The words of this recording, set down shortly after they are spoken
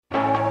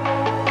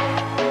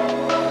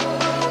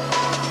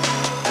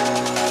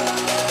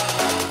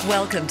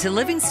Welcome to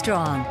Living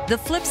Strong, the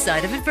flip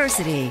side of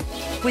adversity,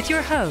 with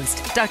your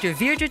host, Dr.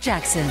 Virdra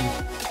Jackson.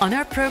 On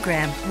our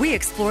program, we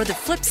explore the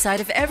flip side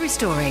of every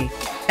story.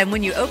 And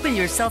when you open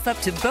yourself up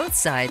to both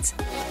sides,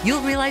 you'll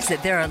realize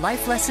that there are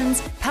life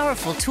lessons,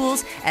 powerful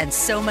tools, and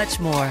so much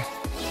more.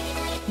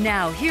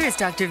 Now, here is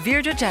Dr.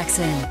 Virdra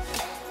Jackson.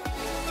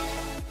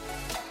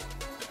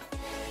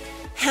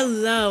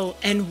 Hello,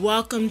 and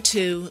welcome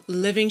to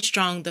Living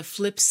Strong, the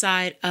flip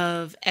side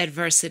of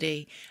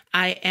adversity.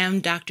 I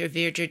am Dr.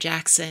 Virdra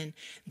Jackson,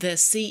 the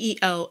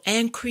CEO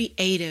and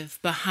creative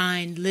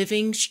behind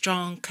Living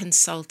Strong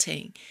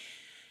Consulting.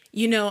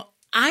 You know,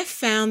 I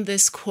found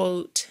this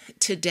quote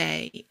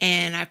today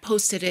and I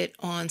posted it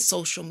on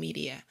social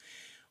media.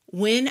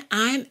 When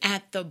I'm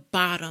at the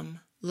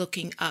bottom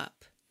looking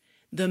up,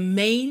 the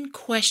main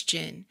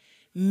question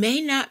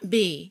may not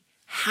be,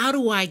 how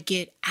do I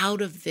get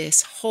out of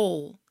this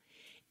hole?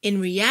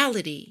 In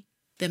reality,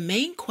 the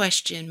main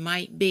question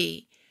might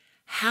be,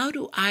 how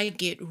do I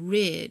get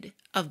rid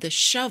of the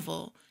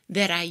shovel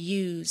that I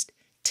used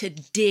to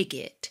dig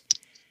it?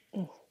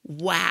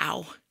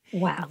 Wow.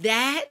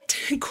 That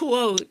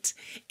quote,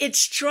 it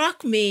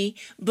struck me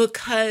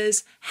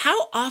because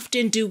how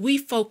often do we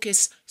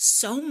focus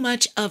so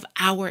much of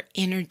our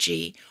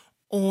energy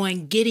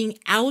on getting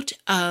out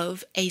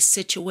of a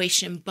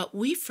situation, but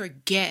we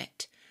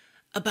forget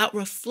about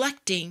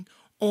reflecting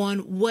on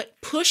what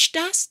pushed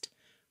us,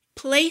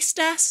 placed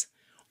us,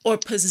 or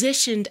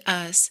positioned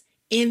us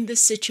in the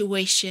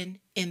situation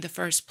in the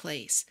first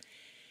place.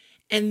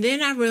 And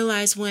then I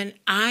realized when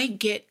I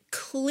get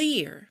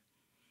clear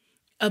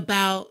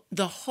about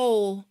the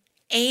hole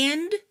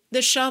and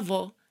the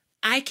shovel,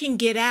 I can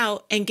get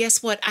out, and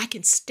guess what? I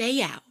can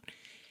stay out.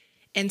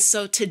 And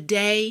so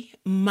today,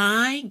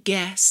 my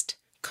guest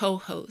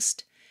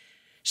co-host,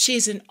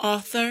 she's an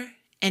author,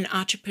 an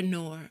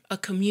entrepreneur, a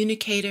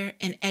communicator,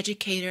 an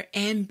educator,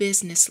 and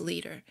business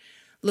leader.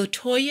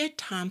 Latoya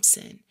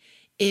Thompson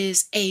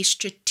is a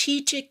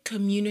strategic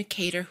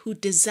communicator who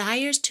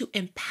desires to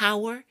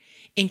empower,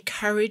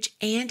 encourage,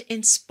 and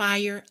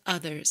inspire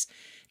others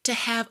to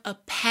have a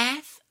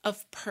path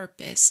of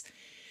purpose.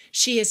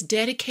 She has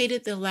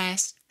dedicated the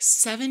last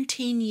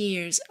 17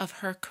 years of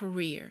her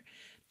career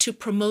to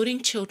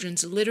promoting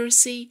children's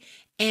literacy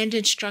and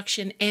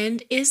instruction,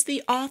 and is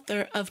the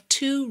author of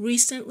 2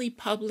 recently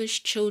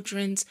published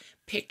children's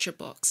picture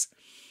books.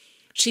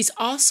 She's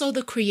also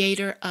the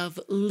creator of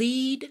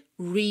Lead,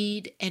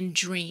 Read, and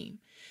Dream,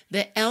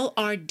 the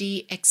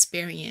LRD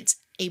experience,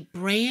 a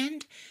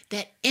brand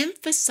that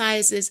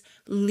emphasizes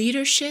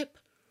leadership,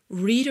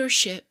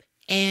 readership,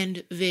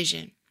 and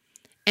vision.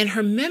 And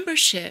her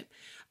membership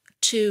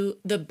to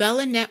the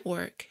Bella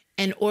Network,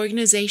 an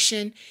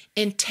organization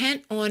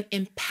intent on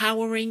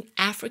empowering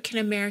African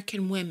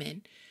American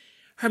women,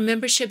 her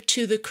membership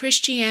to the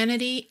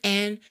Christianity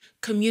and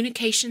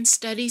Communication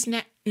Studies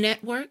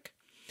Network,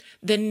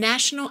 the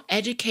National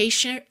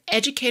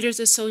Educators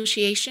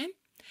Association,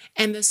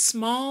 and the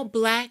Small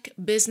Black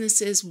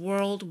Businesses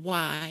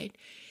Worldwide.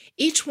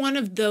 Each one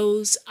of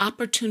those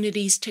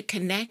opportunities to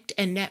connect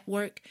and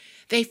network,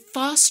 they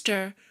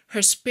foster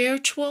her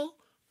spiritual,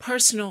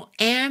 personal,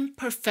 and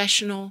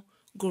professional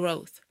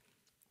growth.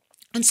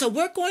 And so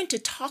we're going to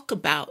talk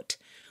about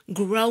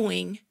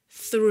growing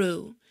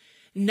through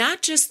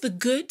not just the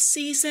good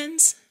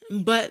seasons,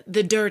 but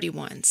the dirty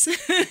ones,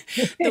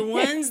 the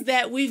ones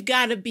that we've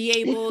got to be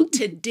able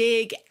to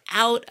dig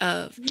out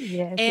of.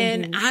 Yes,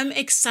 and indeed. I'm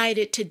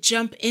excited to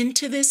jump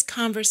into this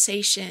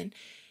conversation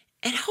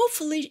and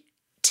hopefully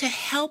to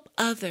help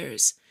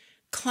others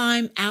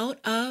climb out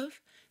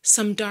of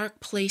some dark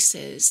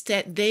places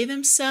that they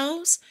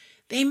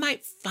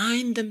might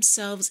find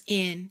themselves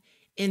in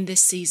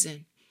this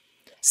season.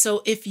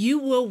 So if you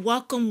will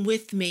welcome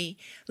with me,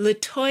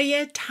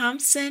 Latoya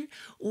Thompson,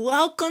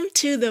 welcome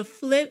to the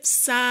flip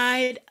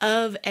side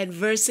of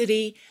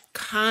adversity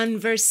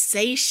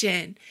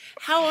conversation.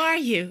 How are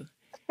you?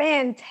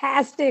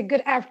 Fantastic.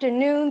 Good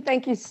afternoon.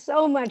 Thank you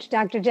so much,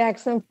 Dr.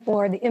 Jackson,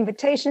 for the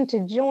invitation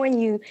to join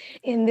you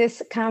in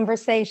this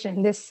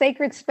conversation, this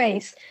sacred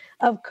space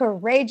of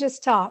courageous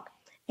talk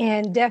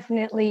and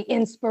definitely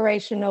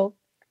inspirational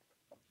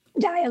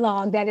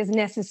dialogue that is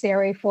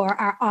necessary for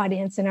our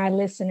audience and our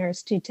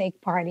listeners to take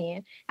part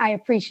in. I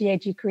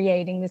appreciate you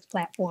creating this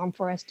platform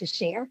for us to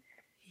share.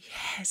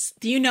 Yes.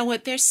 Do you know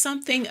what? There's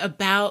something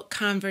about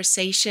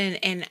conversation.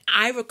 And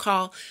I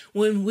recall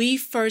when we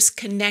first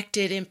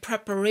connected in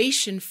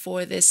preparation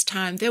for this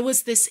time, there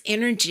was this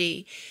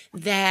energy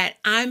that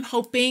I'm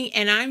hoping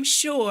and I'm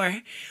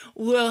sure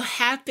will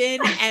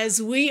happen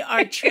as we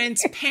are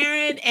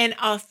transparent and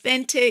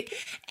authentic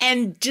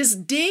and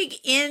just dig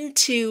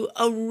into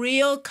a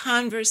real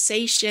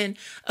conversation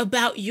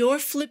about your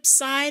flip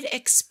side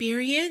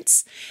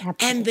experience.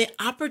 Absolutely. And the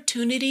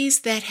opportunities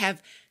that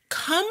have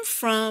come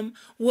from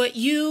what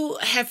you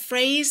have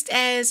phrased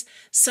as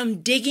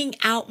some digging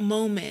out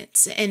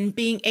moments and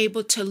being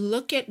able to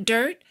look at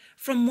dirt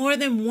from more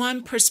than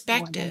one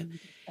perspective.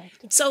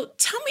 So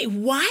tell me,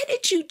 why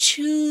did you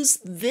choose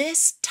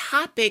this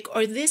topic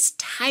or this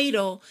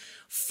title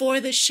for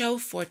the show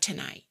for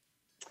tonight?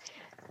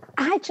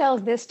 I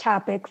chose this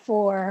topic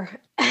for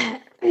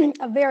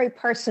a very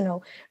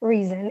personal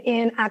reason.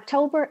 In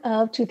October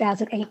of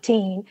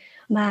 2018,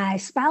 my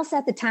spouse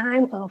at the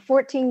time of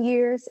 14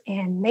 years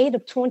and mate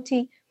of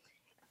 20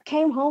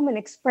 came home and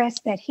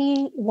expressed that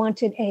he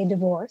wanted a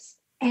divorce.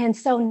 And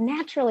so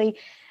naturally,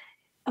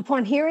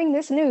 upon hearing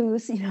this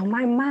news,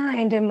 my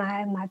mind and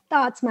my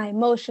thoughts, my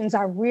emotions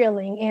are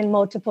reeling in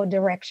multiple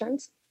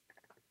directions.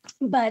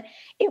 But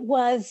it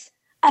was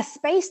a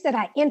space that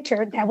I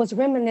entered that was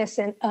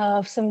reminiscent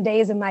of some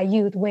days of my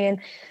youth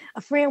when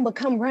a friend would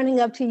come running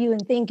up to you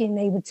and thinking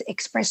they would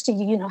express to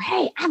you,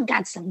 hey, I've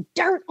got some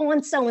dirt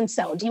on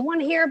so-and-so. Do you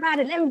want to hear about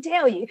it? Let me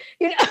tell you,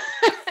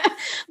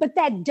 But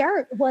that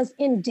dirt was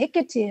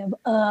indicative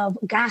of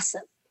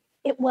gossip.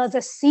 It was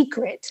a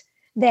secret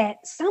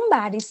that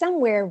somebody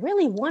somewhere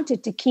really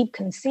wanted to keep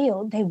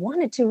concealed. They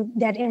wanted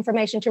that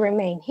information to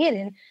remain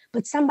hidden,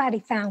 but somebody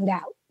found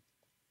out.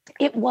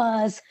 It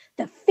was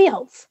the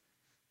filth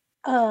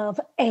of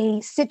a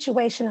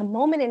situation, a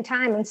moment in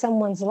time in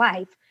someone's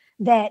life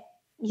that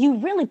you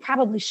really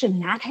probably should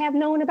not have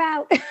known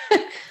about,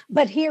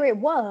 but here it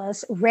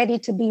was ready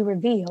to be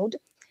revealed.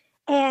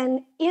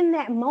 And in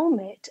that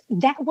moment,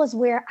 that was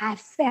where I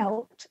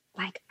felt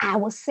like I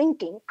was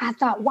sinking. I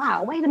thought,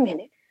 wow, wait a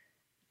minute.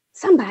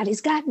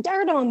 Somebody's got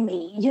dirt on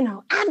me.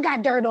 I've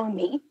got dirt on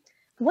me.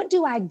 What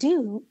do I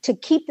do to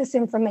keep this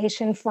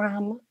information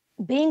from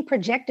being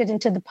projected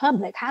into the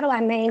public? How do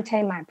I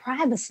maintain my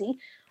privacy?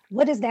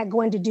 What is that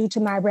going to do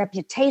to my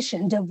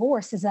reputation?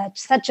 Divorce is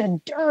such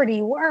a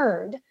dirty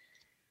word.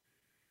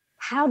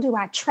 How do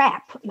I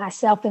trap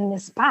myself in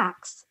this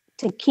box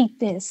to keep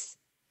this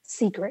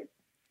secret?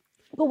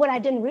 But what I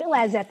didn't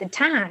realize at the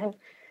time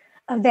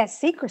of that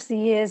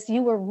secrecy is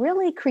you were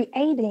really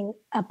creating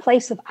a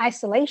place of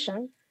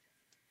isolation,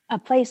 a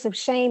place of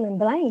shame and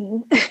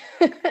blame.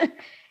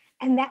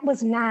 And that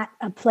was not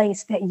a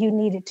place that you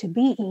needed to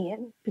be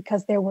in,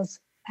 because there was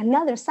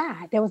another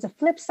side. There was a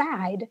flip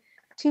side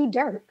to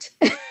dirt.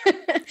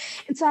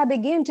 And so I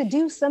began to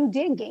do some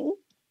digging,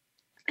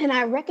 and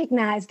I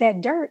recognized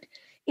that dirt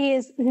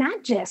is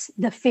not just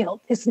the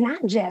filth. It's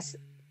not just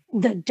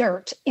the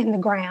dirt in the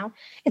ground.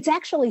 It's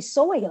actually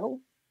soil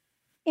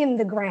in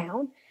the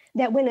ground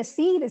that when a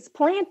seed is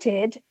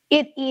planted,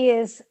 it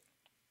is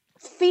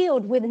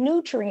filled with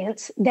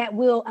nutrients that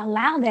will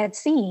allow that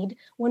seed,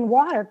 when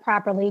watered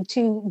properly,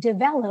 to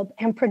develop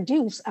and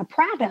produce a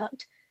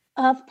product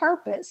of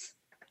purpose.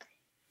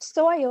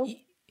 Soil,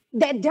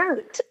 that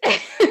dirt,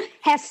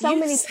 has so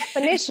many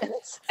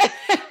definitions.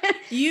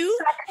 You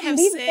have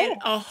said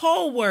a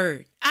whole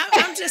word.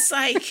 I'm just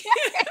like,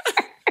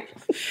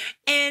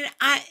 and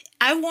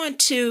I want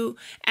to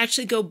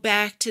actually go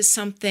back to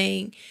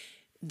something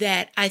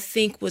that I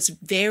think was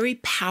very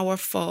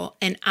powerful,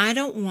 and I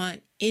don't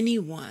want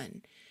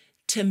anyone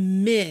to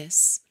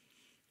miss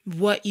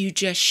what you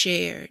just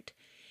shared.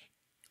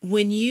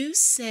 When you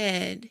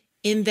said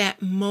in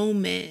that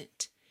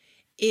moment,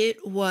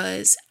 it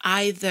was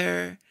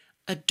either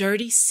a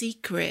dirty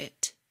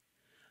secret,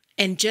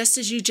 and just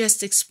as you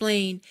just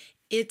explained,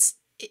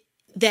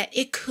 that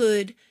it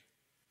could,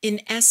 in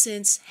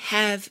essence,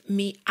 have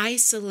me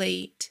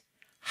isolate,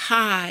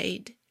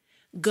 hide,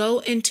 go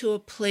into a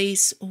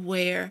place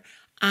where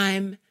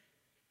I'm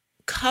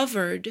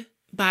covered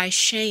by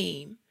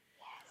shame,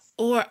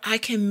 or I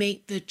can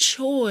make the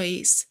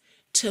choice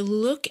to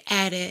look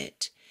at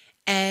it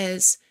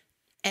as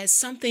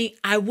something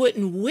I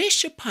wouldn't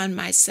wish upon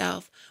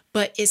myself,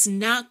 but it's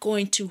not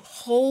going to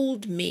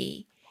hold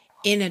me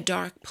in a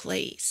dark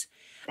place.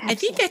 Absolutely. I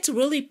think that's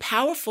really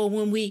powerful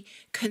when we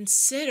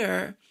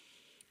consider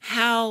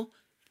how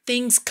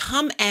things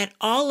come at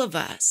all of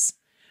us.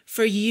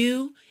 For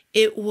you,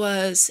 it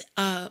was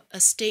a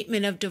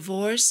statement of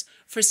divorce.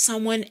 For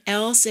someone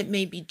else, it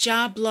may be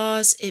job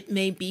loss, it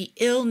may be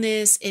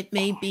illness, it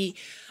may be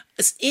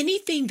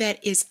anything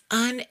that is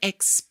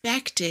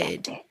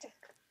unexpected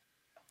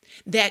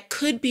that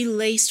could be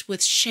laced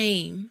with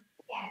shame.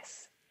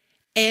 Yes.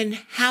 And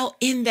how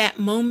in that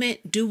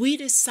moment do we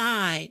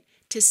decide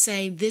to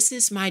say, this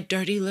is my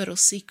dirty little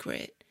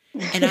secret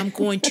and I'm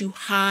going to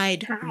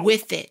hide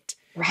with it?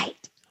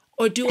 Right.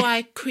 Or do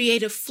I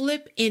create a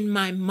flip in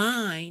my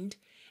mind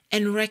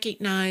and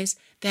recognize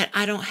that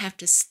I don't have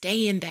to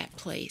stay in that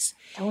place?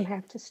 Don't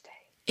have to stay.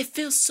 It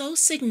feels so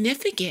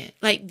significant.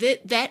 Like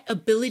that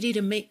ability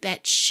to make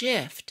that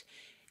shift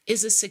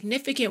is a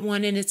significant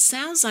one. And it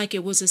sounds like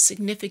it was a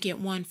significant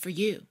one for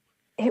you.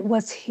 It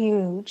was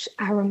huge.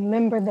 I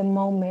remember the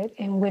moment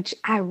in which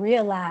I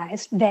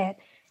realized that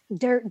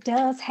dirt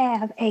does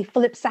have a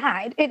flip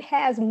side. It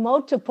has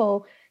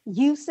multiple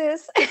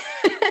uses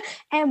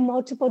and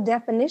multiple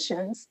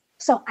definitions.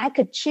 So I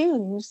could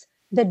choose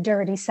the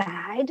dirty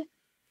side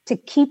to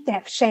keep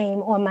that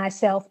shame on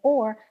myself,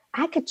 or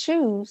I could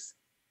choose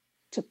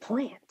to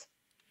plant.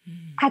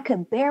 I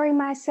could bury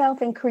myself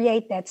and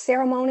create that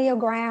ceremonial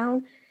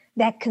ground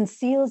that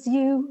conceals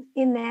you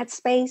in that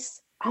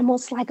space,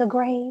 almost like a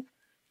grave.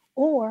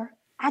 Or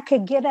I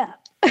could get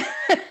up,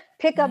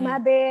 pick up my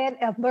bed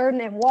of burden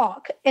and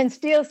walk, and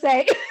still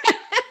say,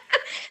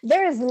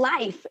 There is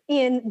life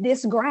in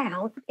this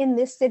ground, in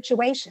this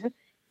situation.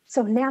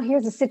 So now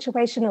here's a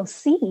situational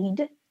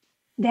seed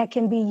that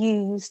can be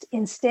used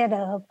instead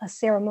of a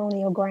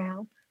ceremonial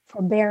ground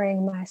for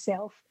burying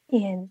myself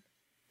in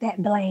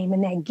that blame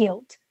and that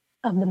guilt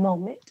of the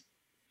moment.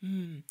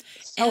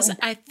 So As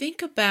I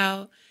think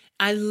about,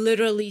 I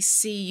literally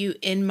see you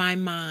in my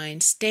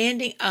mind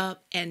standing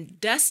up and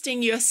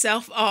dusting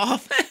yourself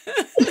off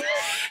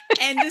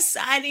and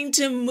deciding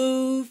to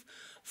move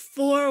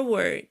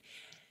forward.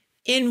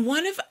 In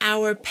one of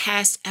our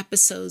past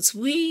episodes,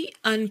 we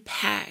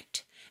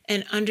unpacked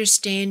an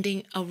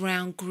understanding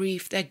around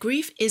grief, that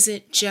grief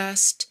isn't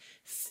just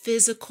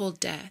physical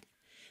death,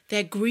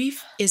 that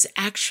grief is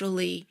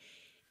actually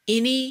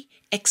any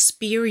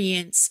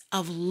experience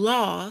of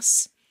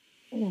loss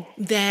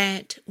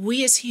that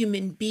we as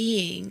human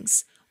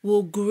beings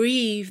will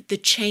grieve the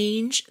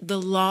change, the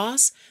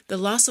loss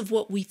of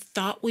what we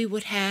thought we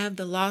would have,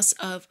 the loss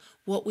of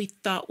what we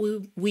thought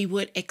we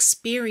would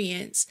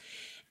experience.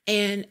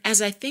 And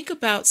as I think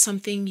about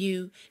something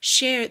you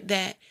shared,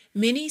 that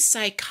many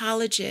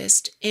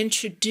psychologists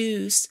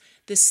introduce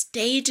the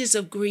stages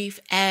of grief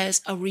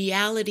as a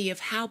reality of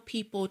how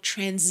people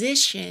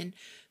transition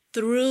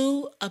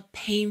through a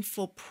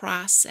painful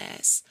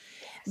process,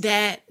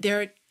 that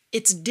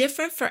it's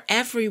different for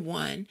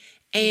everyone.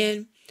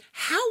 And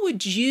how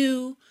would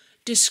you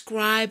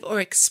describe or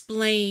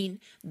explain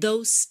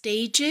those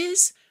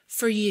stages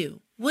for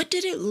you? What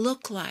did it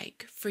look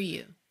like for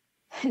you?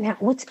 now,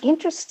 what's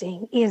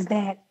interesting is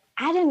that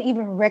I didn't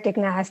even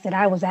recognize that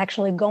I was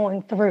actually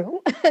going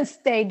through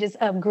stages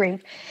of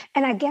grief.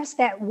 And I guess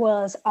that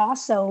was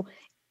also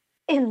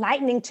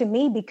enlightening to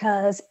me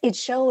because it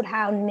showed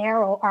how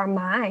narrow our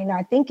mind,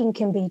 our thinking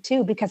can be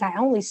too, because I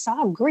only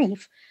saw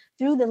grief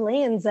through the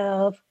lens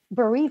of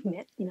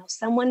bereavement.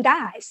 Someone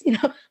dies,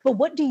 but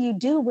what do you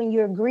do when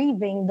you're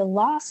grieving the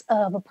loss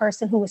of a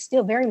person who is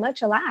still very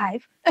much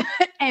alive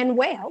and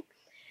well?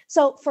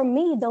 So for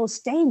me, those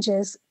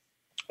stages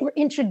were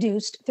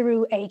introduced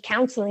through a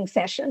counseling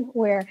session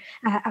where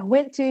I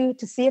went to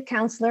see a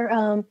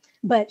counselor,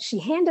 but she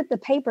handed the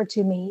paper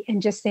to me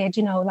and just said,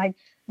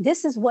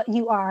 this is what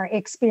you are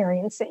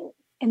experiencing,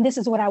 and this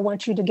is what I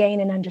want you to gain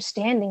an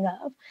understanding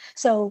of.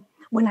 So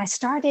when I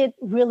started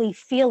really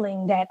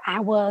feeling that I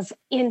was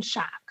in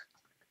shock,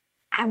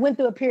 I went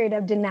through a period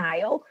of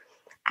denial.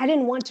 I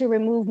didn't want to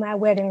remove my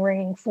wedding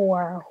ring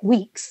for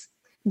weeks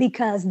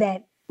because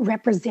that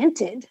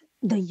represented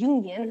the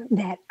union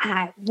that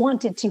I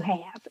wanted to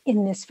have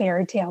in this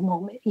fairy tale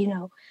moment,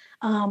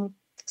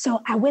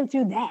 So I went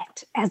through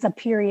that as a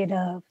period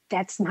of,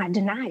 that's my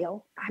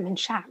denial. I'm in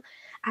shock.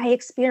 I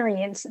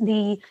experienced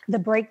the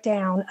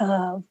breakdown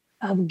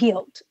of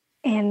guilt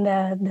and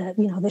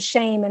the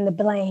shame and the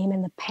blame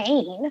and the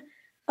pain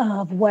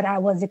of what I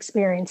was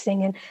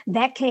experiencing. And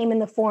that came in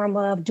the form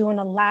of doing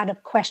a lot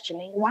of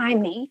questioning. Why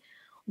me?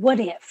 What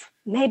if?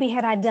 Maybe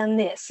had I done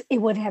this, it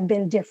would have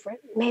been different.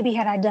 Maybe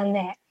had I done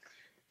that.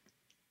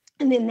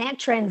 And then that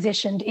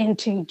transitioned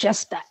into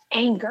just the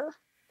anger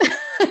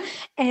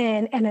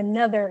and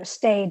another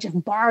stage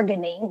of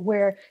bargaining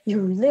where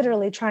you're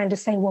literally trying to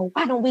say, well,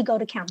 why don't we go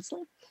to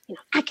counseling?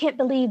 I can't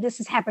believe this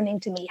is happening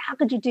to me. How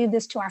could you do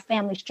this to our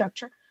family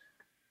structure?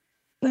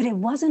 But it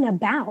wasn't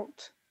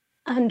about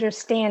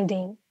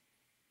understanding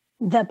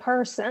the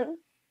person.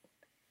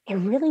 It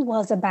really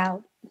was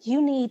about,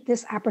 you need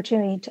this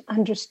opportunity to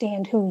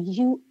understand who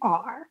you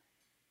are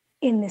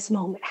in this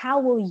moment. How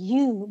will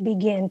you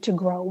begin to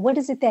grow? What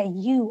is it that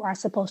you are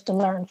supposed to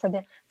learn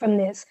from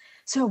this?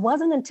 So it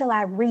wasn't until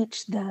I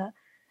reached the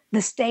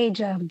stage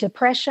of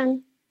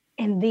depression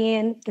and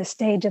then the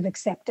stage of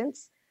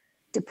acceptance.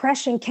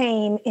 Depression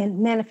came and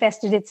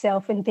manifested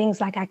itself in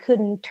things like I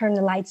couldn't turn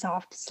the lights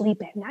off to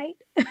sleep at night.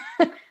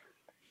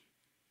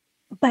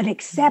 But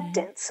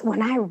acceptance,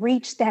 when I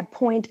reached that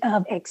point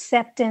of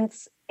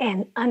acceptance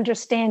and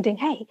understanding,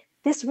 hey,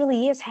 this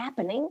really is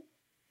happening,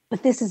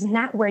 but this is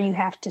not where you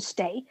have to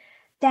stay.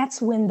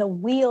 That's when the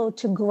will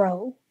to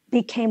grow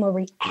became a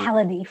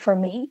reality for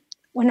me,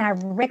 when I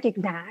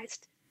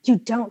recognized you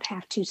don't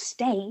have to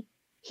stay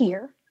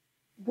here.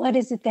 What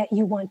is it that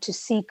you want to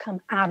see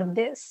come out of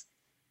this?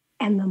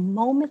 And the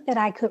moment that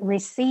I could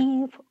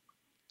receive,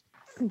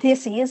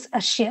 this is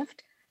a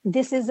shift,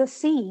 this is a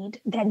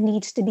seed that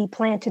needs to be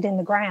planted in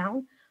the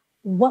ground.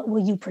 What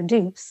will you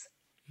produce?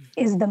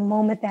 Is the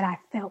moment that I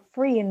felt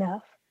free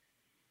enough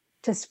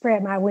to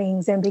spread my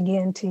wings and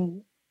begin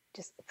to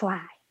just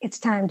fly. It's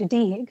time to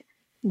dig.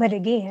 But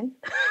again,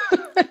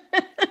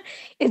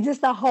 is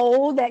this a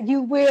hole that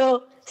you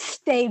will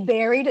stay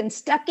buried and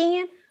stuck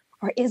in?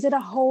 Or is it a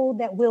hole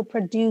that will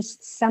produce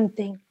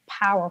something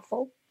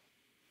powerful?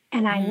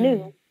 And I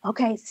knew,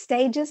 okay,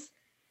 stages,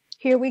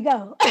 here we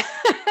go.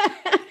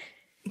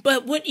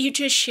 But what you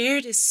just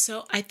shared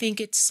I think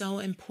it's so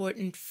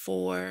important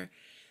for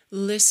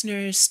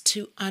listeners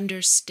to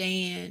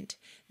understand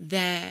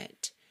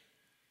that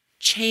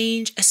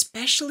change,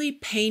 especially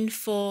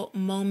painful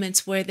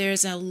moments where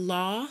there's a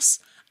loss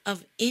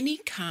of any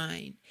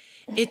kind,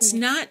 it's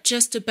not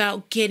just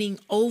about getting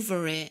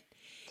over it.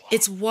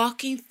 It's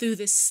walking through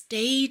the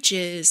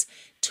stages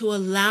to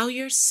allow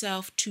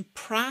yourself to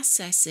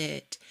process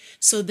it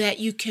so that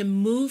you can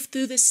move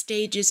through the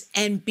stages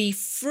and be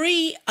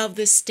free of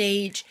the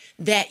stage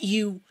that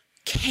you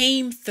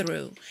came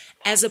through,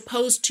 as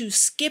opposed to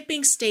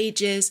skipping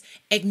stages,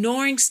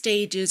 ignoring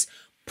stages,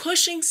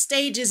 pushing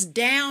stages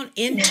down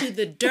into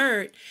the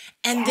dirt,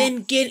 and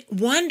then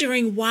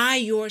wondering why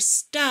you're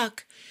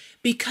stuck,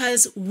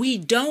 because we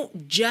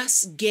don't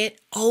just get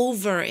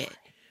over it.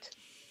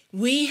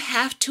 We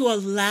have to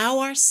allow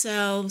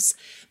ourselves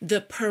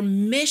the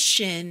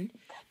permission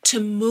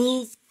to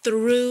move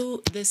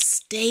through the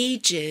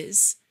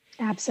stages.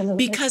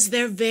 Absolutely. Because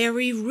they're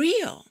very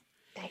real.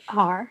 They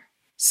are.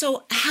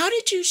 So how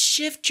did you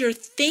shift your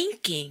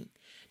thinking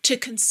to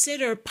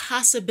consider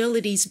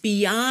possibilities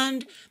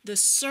beyond the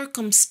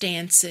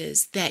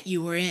circumstances that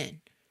you were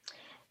in?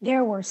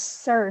 There were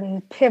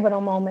certain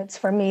pivotal moments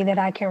for me that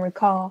I can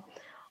recall.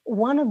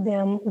 One of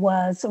them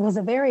was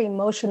a very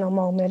emotional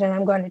moment, and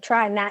I'm going to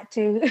try not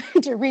to,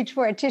 to reach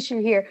for a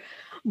tissue here.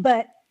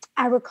 But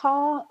I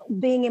recall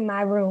being in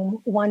my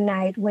room one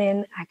night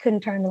when I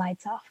couldn't turn the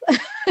lights off.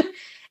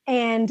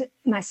 And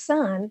my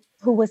son,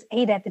 who was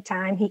 8 at the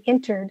time, he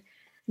entered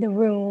the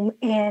room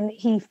and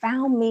he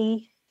found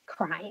me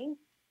crying.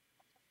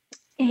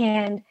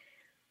 And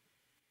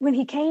when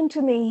he came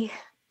to me,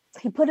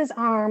 he put his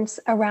arms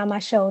around my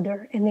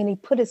shoulder and then he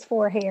put his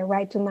forehead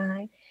right to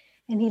mine.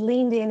 And he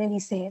leaned in and he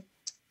said,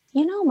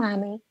 "You know,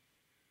 Mommy,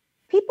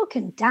 people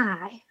can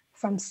die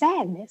from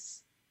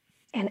sadness,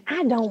 and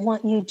I don't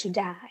want you to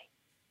die."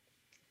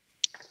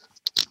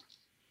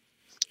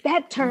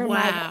 That turned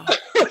wow.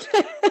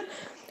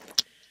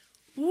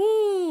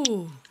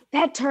 Woo.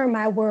 That turned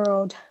my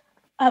world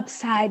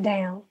upside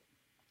down.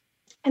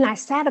 And I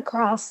sat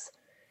across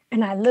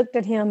and I looked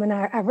at him and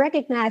I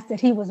recognized that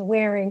he was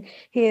wearing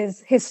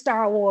his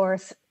Star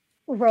Wars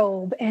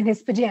robe and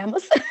his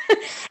pajamas.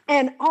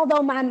 And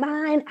although my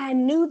mind, I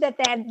knew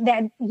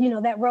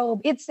that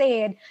robe, it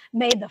said,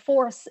 "May the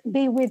force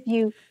be with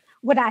you."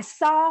 What I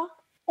saw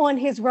on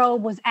his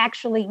robe was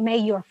actually, "May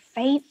your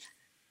faith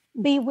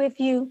be with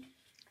you."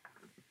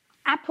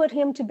 I put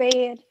him to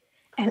bed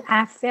and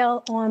I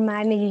fell on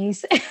my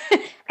knees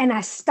and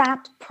I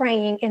stopped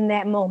praying in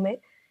that moment.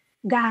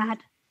 "God,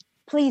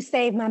 please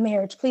save my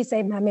marriage. Please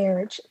save my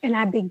marriage." And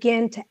I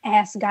began to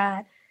ask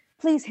God,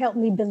 "Please help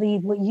me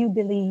believe what you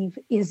believe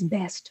is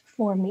best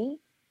for me.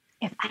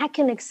 If I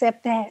can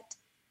accept that,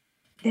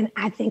 then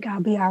I think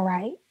I'll be all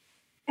right."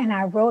 And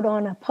I wrote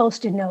on a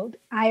Post-it note,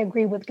 "I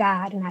agree with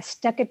God." And I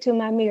stuck it to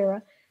my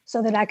mirror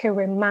so that I could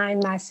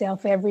remind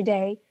myself every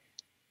day,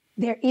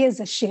 there is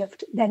a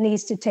shift that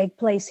needs to take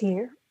place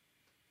here.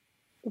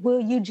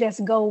 Will you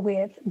just go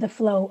with the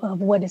flow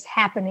of what is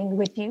happening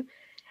with you?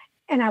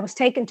 And I was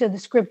taken to the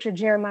scripture,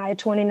 Jeremiah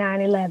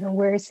 29:11,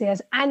 where it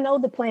says, "I know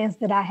the plans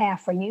that I have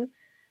for you,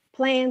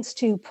 plans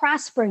to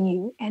prosper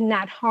you and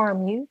not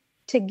harm you,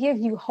 to give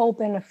you hope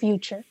and a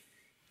future."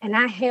 And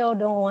I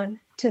held on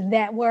to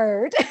that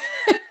word.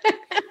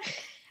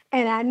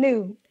 And I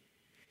knew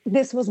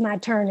this was my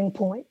turning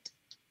point.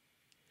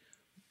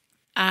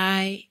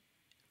 I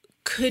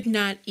could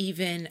not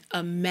even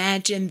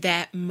imagine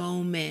that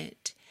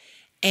moment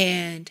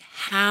and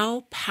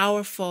how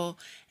powerful,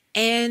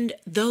 and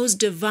those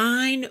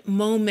divine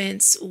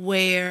moments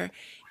where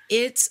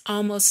it's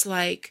almost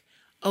like,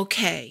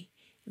 okay,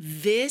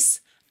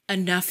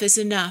 enough is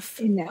enough.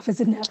 Enough is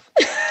enough.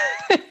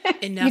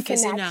 Enough you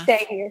is cannot enough.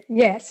 Stay here.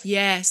 Yes.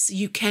 Yes,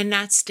 you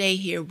cannot stay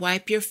here.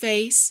 Wipe your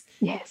face.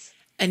 Yes.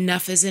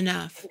 Enough is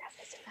enough. Enough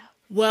is enough.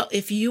 Well,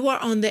 if you are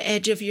on the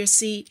edge of your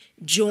seat,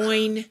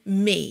 join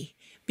me,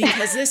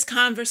 because this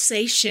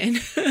conversation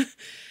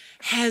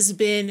has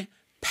been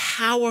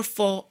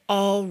powerful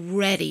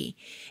already,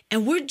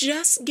 and we're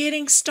just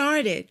getting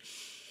started.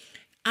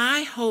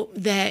 I hope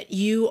that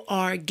you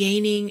are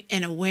gaining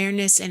an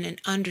awareness and an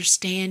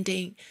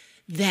understanding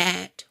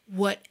that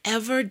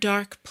whatever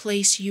dark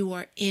place you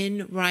are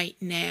in right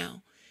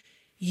now,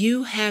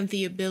 you have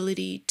the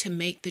ability to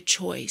make the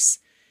choice.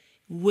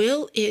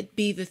 Will it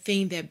be the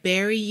thing that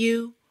bury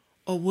you,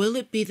 or will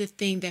it be the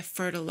thing that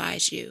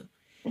fertilize you?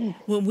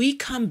 When we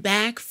come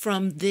back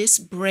from this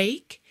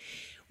break,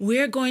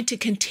 we're going to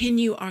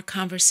continue our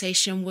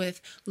conversation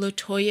with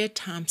Latoya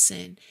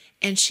Thompson,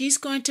 and she's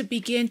going to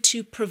begin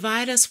to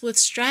provide us with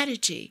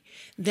strategy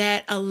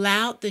that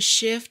allowed the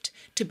shift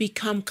to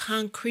become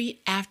concrete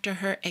after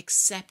her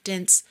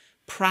acceptance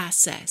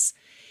process.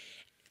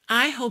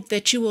 I hope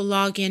that you will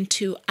log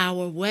into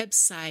our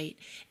website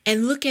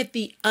and look at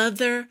the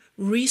other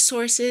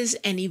resources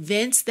and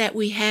events that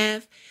we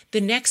have. The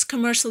next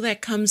commercial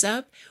that comes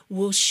up,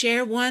 we'll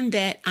share one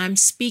that I'm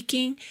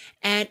speaking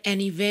at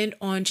an event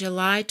on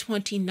July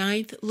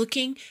 29th,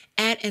 looking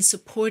at and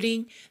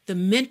supporting the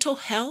mental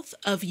health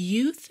of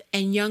youth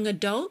and young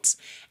adults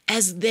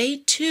as they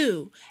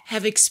too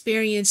have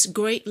experienced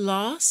great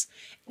loss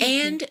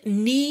and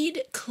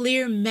need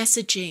clear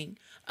messaging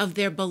of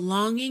their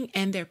belonging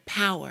and their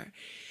power.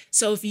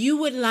 So if you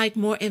would like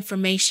more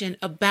information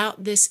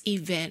about this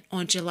event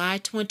on July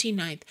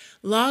 29th,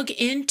 log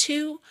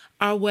into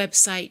our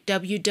website,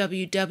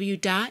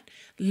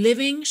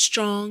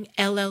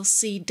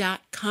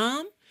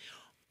 www.livingstrongllc.com,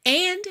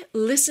 and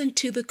listen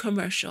to the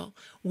commercial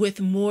with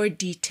more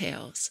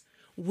details.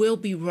 We'll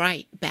be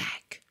right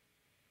back.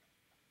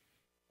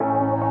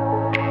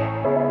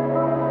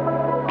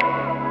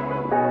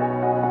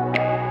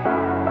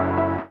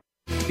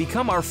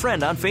 Become our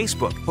friend on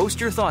Facebook. Post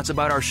your thoughts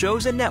about our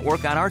shows and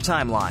network on our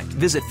timeline.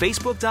 Visit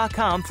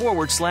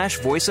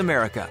Facebook.com/Voice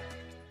America.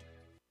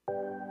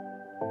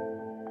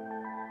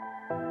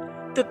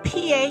 The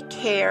PA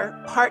Care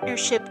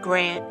Partnership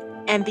Grant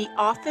and the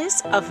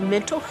Office of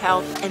Mental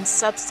Health and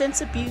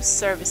Substance Abuse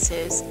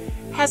Services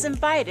has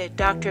invited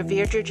Dr.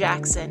 Virdra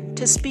Jackson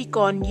to speak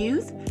on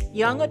youth,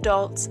 young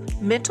adults,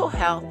 mental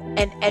health,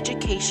 and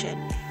education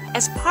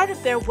as part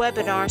of their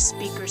webinar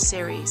speaker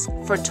series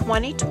for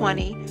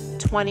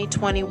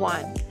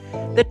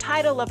 2020-2021. The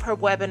title of her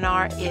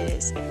webinar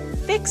is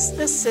Fix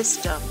the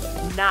System,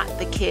 Not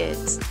the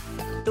Kids.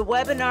 The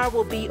webinar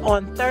will be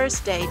on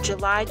Thursday,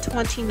 July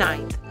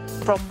 29th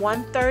from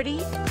 1:30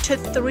 to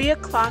 3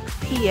 o'clock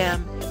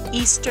p.m.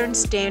 Eastern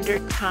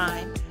Standard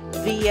Time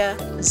via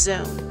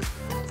Zoom.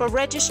 For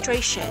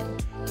registration,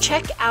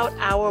 check out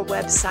our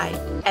website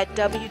at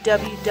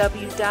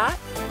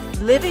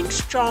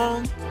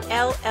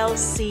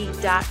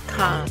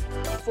www.livingstrongllc.com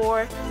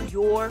for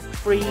your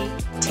free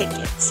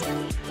tickets.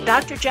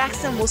 Dr.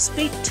 Jackson will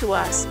speak to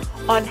us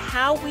on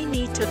how we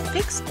need to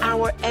fix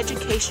our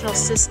educational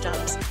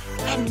systems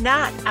and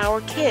not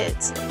our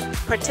kids.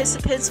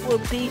 Participants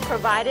will be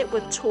provided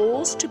with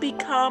tools to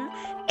become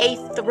a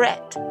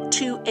threat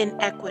to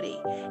inequity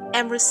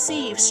and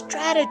receive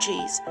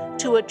strategies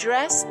to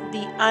address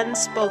the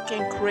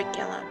unspoken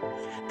curriculum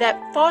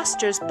that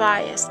fosters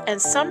bias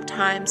and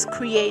sometimes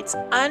creates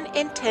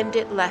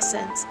unintended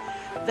lessons,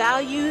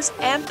 values,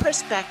 and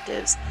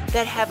perspectives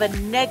that have a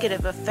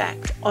negative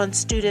effect on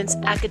students'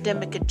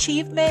 academic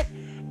achievement,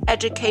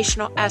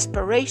 educational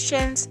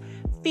aspirations,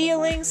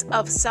 feelings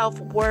of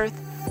self-worth,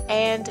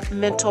 and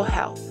mental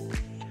health.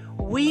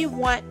 We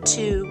want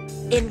to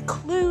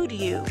include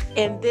you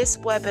in this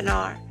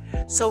webinar,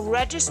 so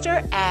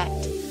register at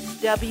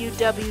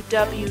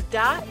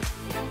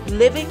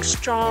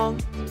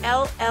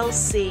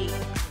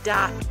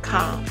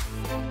www.livingstrongllc.com.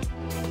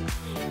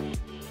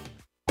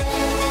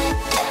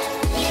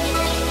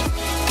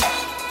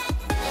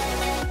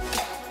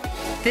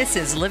 This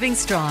is Living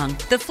Strong,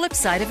 the flip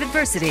side of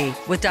adversity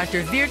with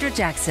Dr. Virdra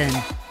Jackson.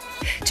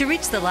 To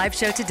reach the live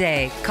show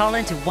today, call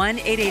into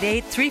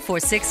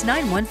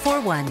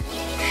 1-888-346-9141.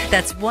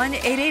 That's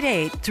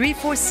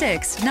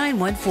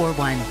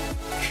 1-888-346-9141.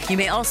 You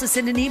may also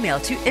send an email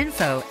to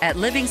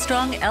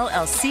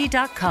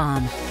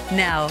info@livingstrongllc.com.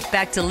 Now,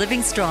 back to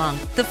Living Strong,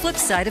 the flip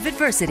side of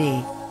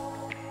adversity.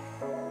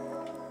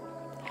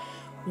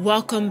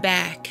 Welcome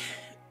back.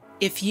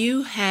 If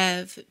you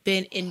have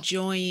been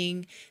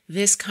enjoying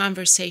this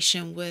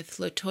conversation with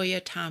Latoya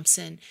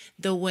Thompson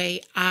the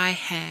way I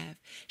have,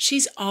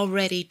 she's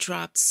already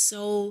dropped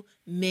so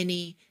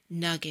many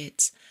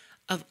nuggets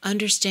of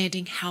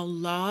understanding how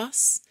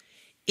loss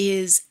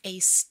is a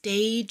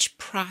stage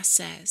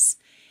process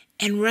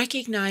and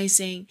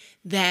recognizing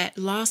that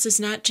loss is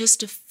not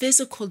just a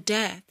physical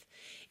death.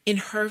 In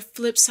her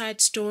flip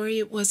side story,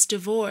 it was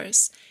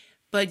divorce,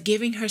 but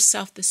giving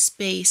herself the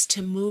space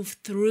to move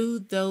through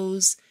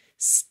those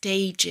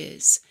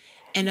stages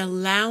and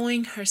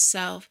allowing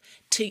herself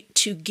to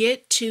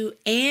get to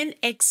and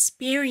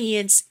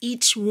experience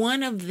each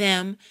one of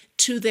them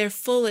to their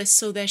fullest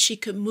so that she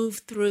could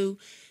move through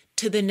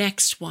to the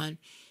next one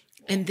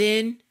and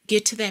then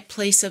get to that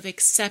place of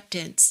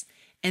acceptance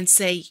and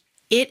say,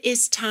 it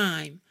is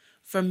time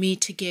for me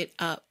to get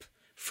up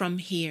from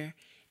here.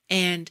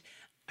 And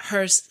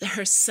her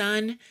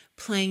son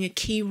playing a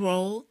key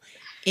role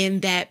in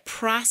that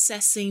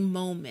processing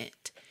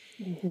moment.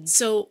 Mm-hmm.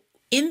 So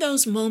in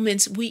those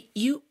moments,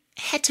 you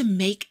had to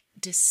make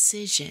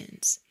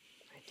decisions.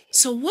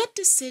 So what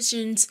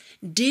decisions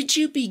did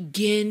you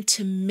begin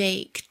to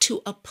make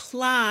to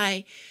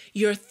apply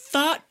your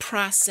thought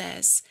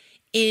process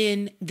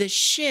in the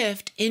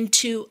shift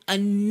into a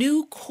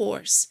new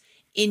course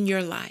in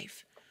your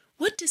life?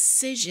 What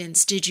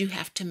decisions did you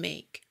have to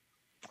make?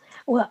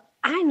 Well,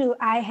 I knew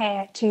I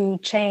had to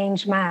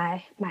change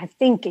my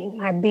thinking,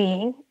 my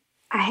being.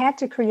 I had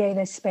to create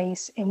a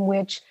space in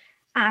which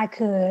I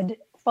could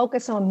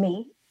focus on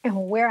me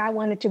and where I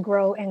wanted to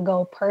grow and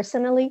go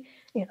personally,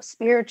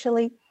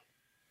 spiritually,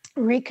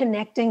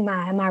 reconnecting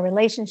my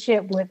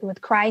relationship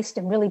with Christ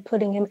and really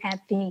putting him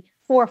at the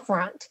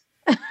forefront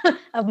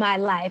of my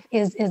life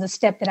is a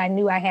step that I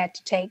knew I had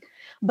to take.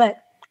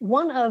 But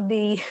one of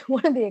the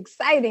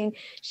exciting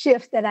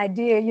shifts that I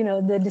did,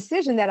 the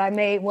decision that I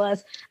made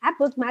was I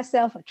booked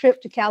myself a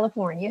trip to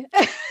California.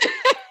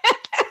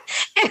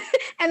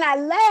 And I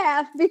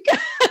laugh because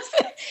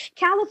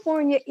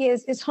California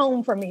is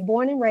home for me,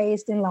 born and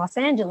raised in Los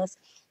Angeles.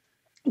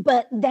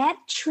 But that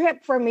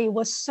trip for me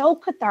was so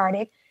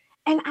cathartic.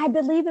 And I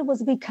believe it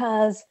was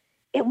because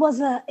it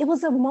was a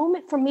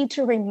moment for me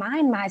to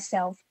remind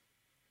myself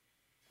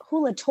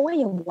who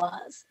Latoya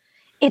was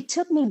it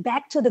took me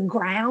back to the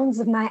grounds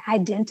of my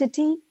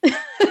identity,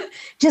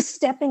 just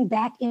stepping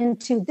back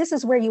into, this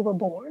is where you were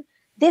born.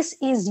 This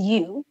is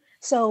you.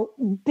 So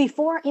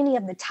before any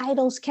of the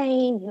titles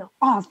came,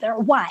 author,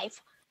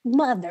 wife,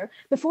 mother,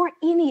 before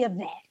any of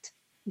that,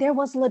 there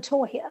was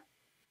Latoya.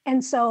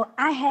 And so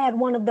I had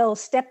one of those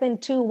step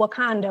into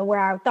Wakanda where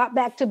I thought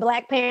back to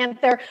Black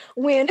Panther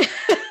when,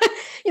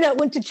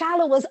 when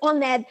T'Challa was on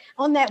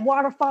that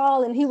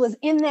waterfall and he was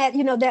in that,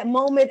 that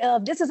moment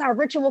of, this is our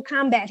ritual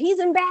combat. He's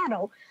in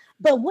battle.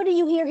 But what do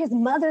you hear his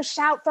mother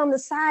shout from the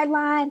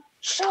sideline?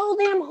 Show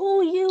them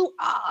who you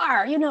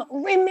are,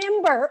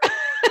 remember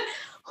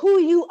who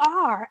you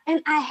are.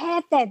 And I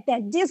had that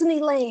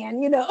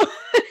Disneyland,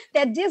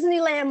 that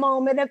Disneyland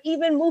moment of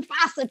even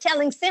Mufasa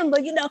telling Simba,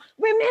 remember,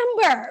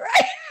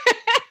 right?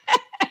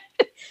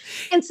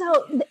 And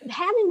so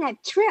having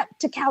that trip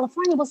to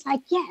California was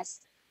like,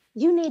 yes,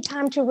 you need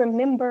time to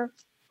remember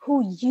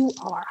who you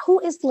are. Who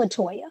is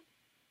Latoya?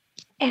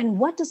 And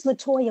what does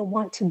Latoya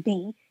want to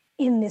be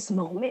in this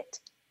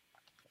moment?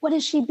 What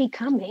is she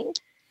becoming?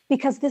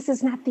 Because this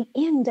is not the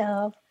end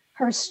of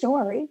her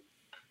story.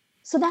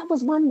 So that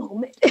was one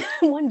moment,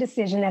 one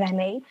decision that I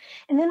made.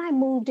 And then I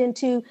moved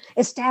into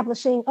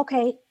establishing,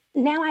 okay,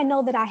 now I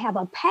know that I have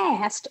a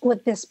past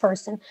with this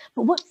person,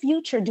 but what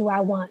future do I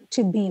want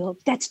to build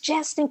that's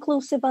just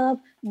inclusive of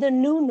the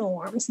new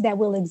norms that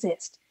will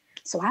exist?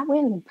 So I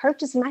went and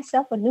purchased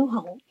myself a new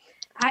home.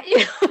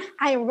 I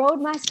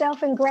enrolled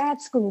myself in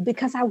grad school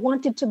because I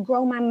wanted to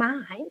grow my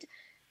mind.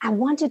 I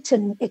wanted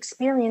to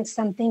experience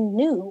something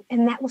new.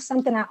 And that was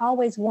something I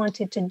always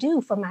wanted to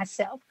do for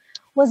myself,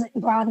 was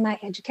broaden my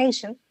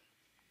education.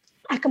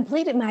 I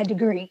completed my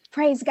degree,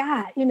 praise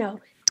God,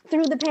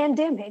 through the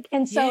pandemic.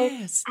 And so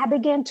yes. I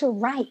began to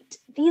write.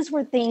 These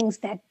were things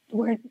that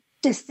were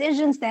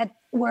decisions that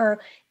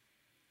were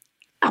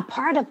a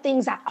part of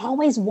things I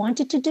always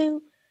wanted to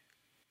do,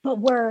 but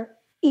were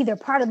either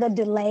part of the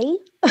delay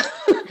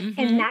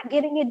and not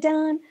getting it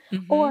done,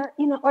 or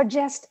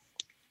just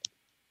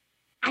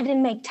I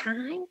didn't make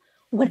time.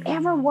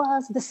 Whatever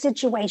was the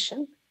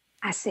situation,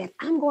 I said,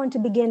 I'm going to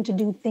begin to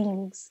do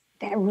things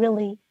that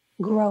really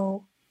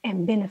grow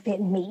and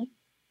benefit me.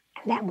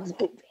 And that was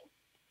moving.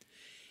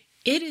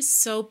 It is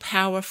so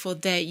powerful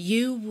that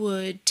you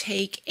would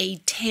take a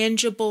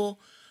tangible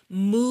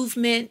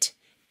movement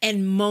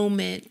and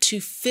moment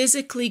to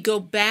physically go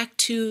back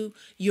to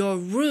your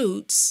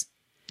roots,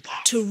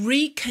 to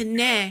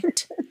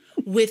reconnect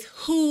with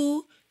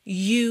who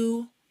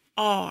you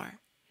are,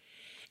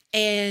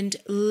 and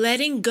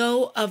letting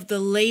go of the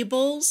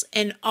labels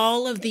and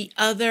all of the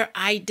other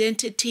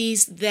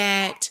identities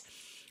that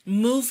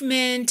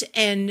movement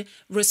and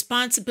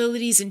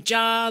responsibilities and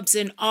jobs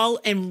and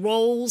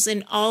roles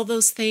and all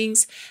those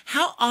things.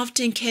 How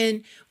often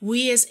can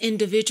we as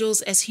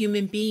individuals, as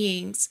human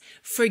beings,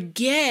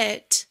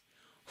 forget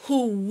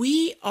who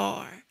we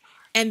are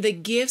and the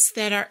gifts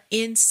that are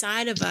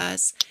inside of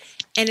us?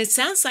 And it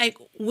sounds like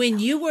when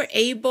you were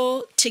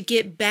able to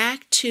get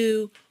back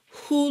to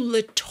who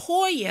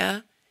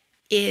Latoya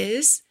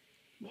is,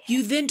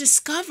 you then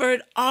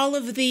discovered all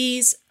of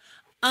these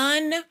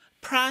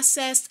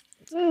unprocessed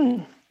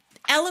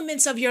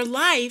elements of your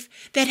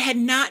life that had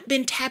not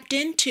been tapped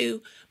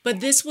into, but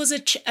this was a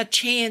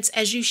chance,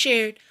 as you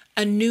shared,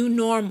 a new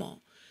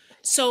normal.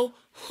 So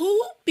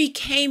who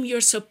became your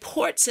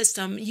support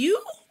system?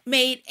 You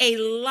made a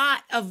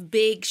lot of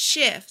big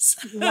shifts,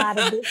 a lot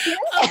of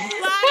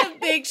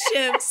big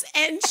shifts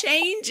and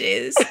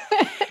changes.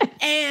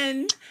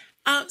 And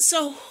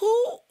so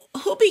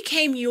who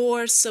became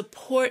your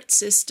support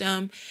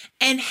system,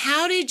 and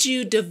how did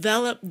you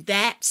develop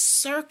that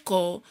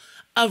circle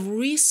of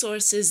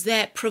resources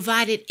that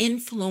provided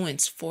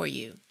influence for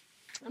you?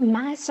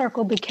 My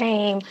circle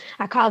became,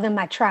 I call them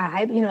my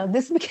tribe.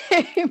 This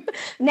became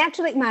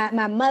naturally,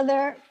 my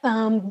mother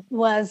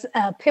was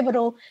a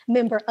pivotal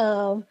member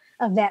of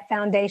that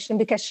foundation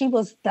because she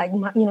was like,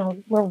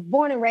 we're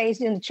born and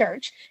raised in the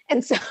church.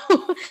 And so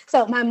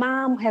my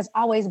mom has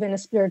always been a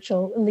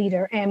spiritual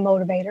leader and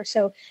motivator.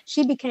 So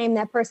she became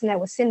that person that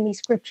would send me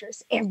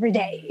scriptures every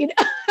day,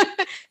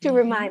 to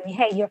remind me,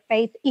 hey, your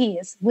faith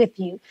is with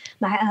you.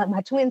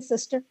 My twin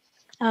sister,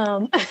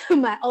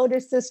 my older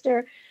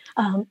sister,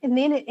 and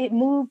then it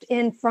moved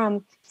in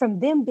from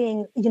them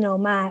being,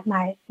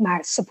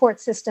 my support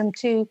system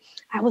to,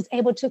 I was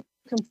able to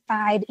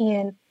confide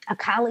in a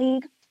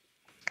colleague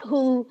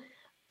who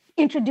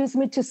introduced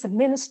me to some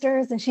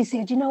ministers. And she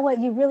said, you know what,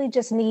 you really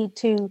just need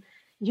to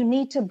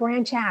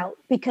branch out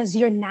because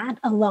you're not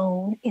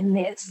alone in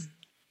this.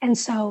 And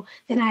so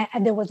then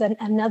there was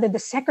the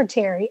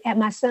secretary at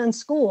my son's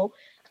school.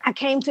 I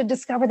came to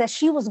discover that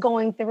she was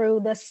going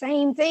through the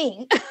same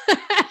thing.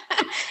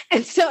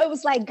 And so it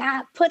was like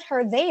God put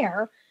her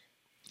there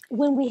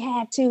when we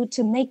had to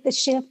make the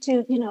shift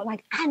to,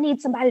 I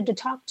need somebody to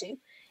talk to.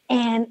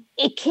 And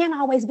it can't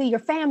always be your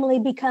family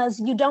because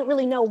you don't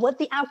really know what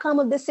the outcome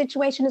of this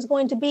situation is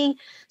going to be.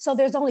 So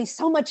there's only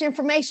so much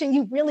information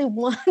you really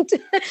want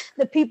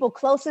the people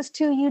closest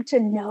to you to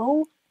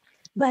know.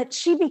 But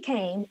she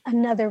became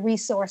another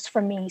resource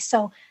for me.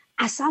 So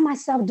I saw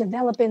myself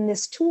developing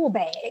this tool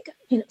bag.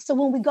 So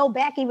when we go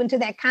back even to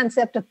that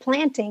concept of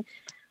planting,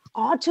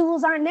 all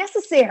tools aren't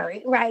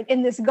necessary, right,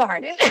 in this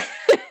garden.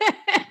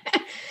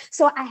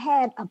 So I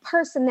had a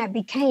person that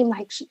became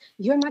like,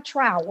 you're my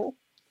trowel.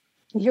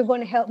 You're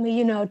going to help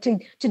me,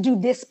 to do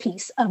this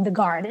piece of the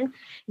garden.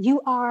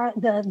 You are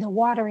the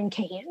watering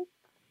can.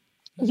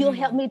 You'll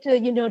help me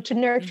to, to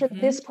nurture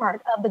this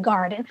part of the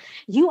garden.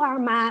 You are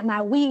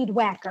my weed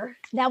whacker.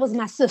 That was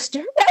my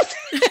sister.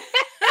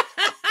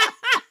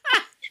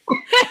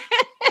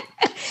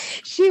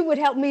 She would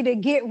help me to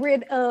get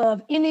rid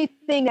of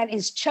anything that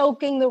is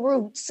choking the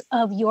roots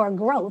of your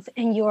growth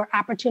and your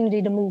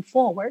opportunity to move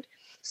forward.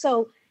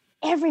 So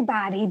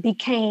everybody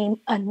became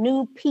a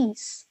new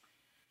piece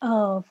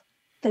of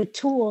the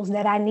tools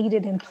that I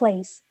needed in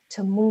place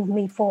to move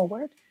me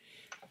forward.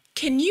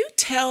 Can you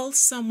tell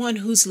someone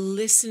who's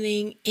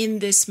listening in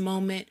this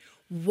moment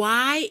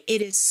why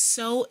it is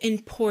so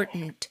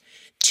important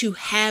to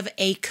have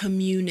a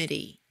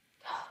community?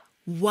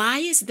 Why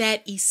is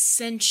that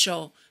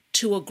essential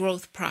to a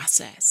growth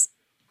process?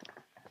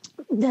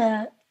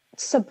 The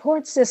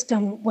support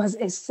system was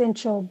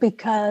essential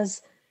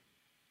because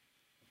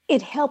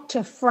it helped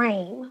to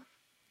frame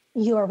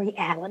your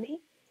reality.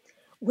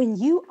 When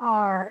you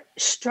are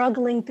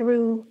struggling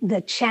through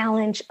the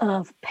challenge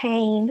of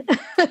pain,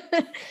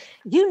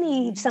 you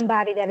need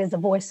somebody that is a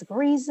voice of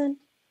reason.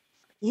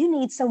 You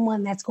need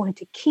someone that's going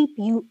to keep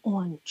you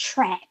on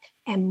track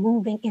and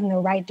moving in the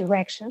right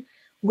direction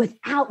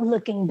without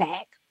looking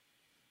back.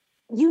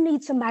 You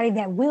need somebody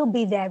that will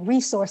be that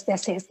resource that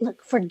says,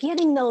 look,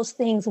 forgetting those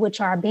things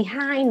which are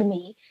behind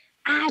me,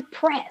 I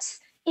press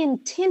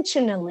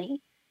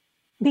intentionally,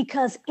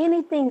 because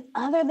anything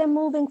other than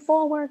moving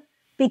forward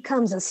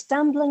becomes a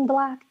stumbling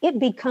block. It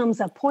becomes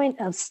a point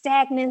of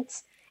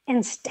stagnance,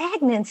 and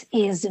stagnance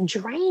is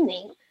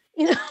draining.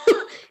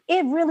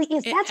 It really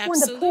is. That's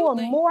going to pull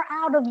more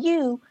out of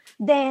you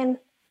than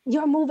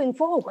you're moving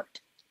forward.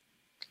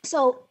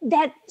 So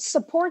that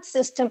support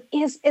system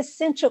is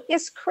essential.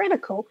 It's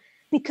critical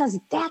because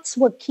that's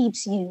what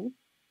keeps you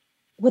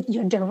with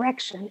your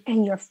direction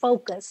and your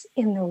focus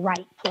in the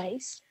right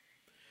place.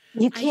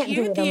 You can't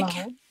do it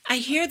alone. I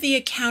hear the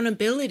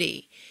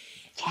accountability.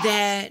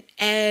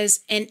 Yes.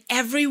 And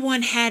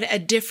everyone had a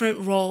different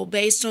role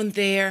based on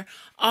their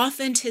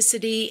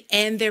authenticity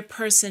and their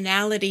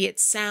personality, it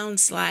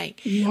sounds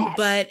like. Yes.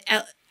 But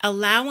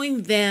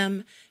allowing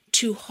them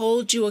to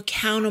hold you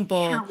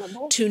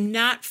accountable to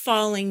not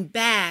falling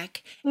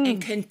back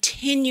and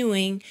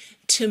continuing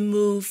to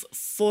move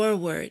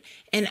forward.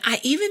 And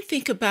I even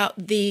think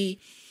about the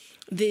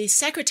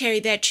secretary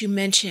that you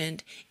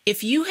mentioned.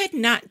 If you had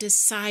not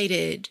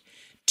decided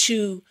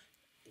to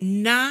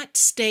not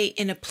stay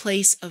in a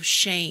place of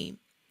shame,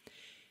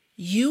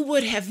 you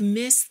would have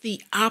missed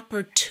the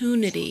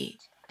opportunity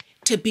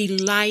to be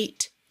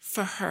light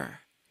for her.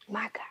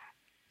 My God.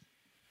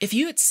 If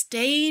you had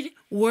stayed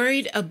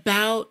worried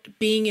about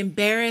being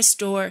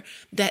embarrassed or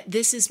that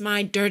this is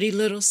my dirty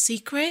little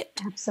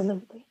secret,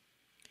 absolutely,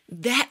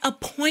 that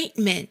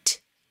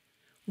appointment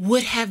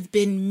would have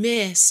been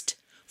missed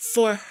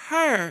for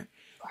her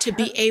to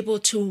be able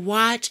to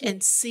watch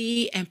and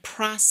see and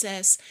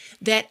process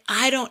that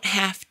I don't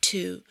have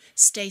to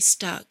stay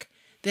stuck,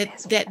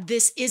 that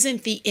this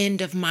isn't the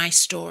end of my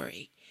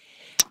story.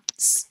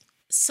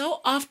 So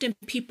often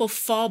people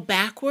fall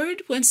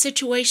backward when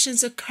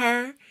situations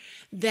occur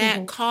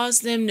that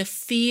cause them to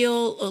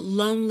feel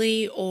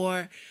lonely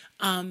or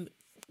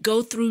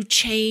go through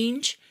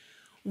change.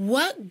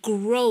 What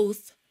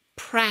growth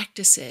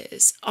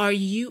practices are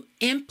you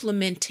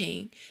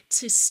implementing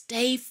to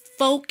stay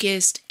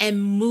focused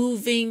and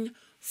moving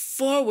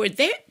forward?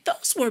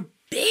 Those were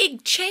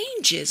big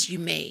changes you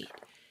made.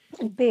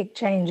 Big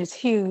changes,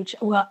 huge.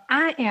 Well,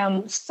 I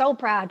am so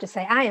proud to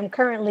say I am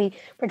currently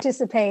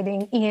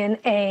participating in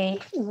a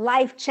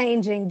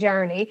life-changing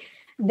journey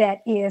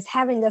that is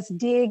having us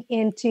dig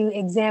into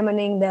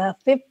examining the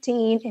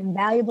 15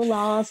 invaluable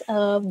laws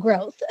of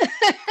growth.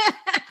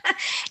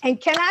 And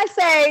can I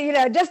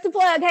say, just to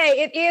plug,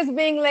 hey, it is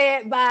being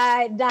led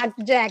by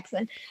Dr.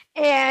 Jackson.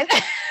 And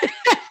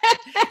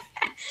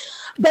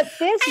but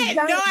this I had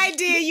no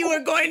idea you were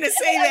going to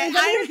say that.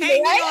 I'm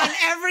hanging on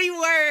every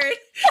word.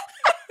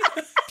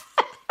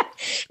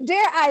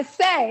 Dare I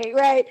say,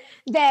 right,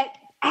 that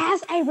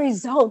as a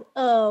result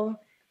of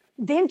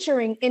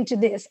venturing into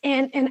this,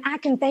 and I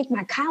can thank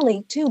my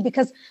colleague too,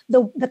 because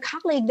the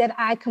colleague that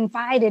I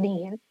confided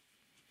in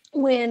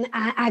when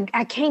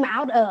I came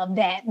out of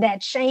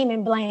that shame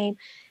and blame,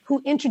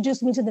 who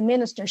introduced me to the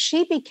minister,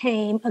 she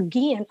became,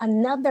 again,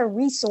 another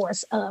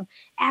resource of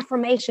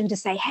affirmation to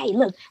say, hey,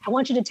 look, I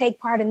want you to take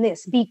part in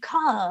this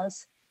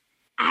because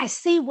I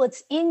see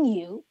what's in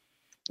you,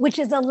 which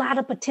is a lot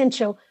of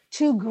potential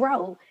to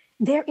grow.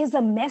 There is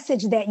a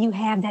message that you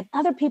have that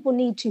other people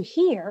need to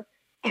hear,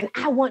 and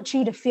I want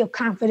you to feel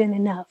confident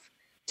enough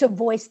to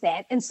voice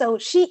that. And so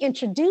she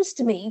introduced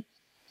me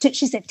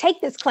she said,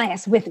 take this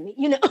class with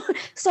me,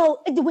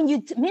 So when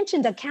you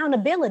mentioned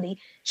accountability,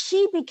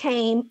 she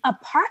became a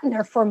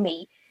partner for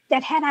me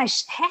that had I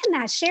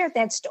not shared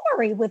that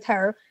story with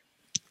her,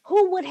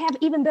 who would have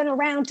even been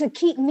around to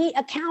keep me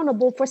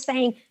accountable for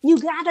saying, you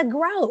gotta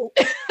grow,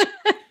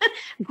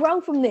 grow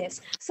from this.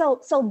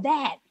 So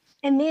that,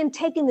 and then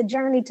taking the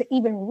journey to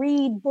even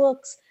read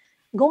books,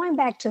 going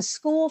back to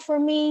school for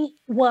me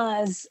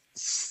was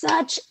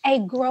such a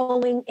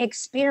growing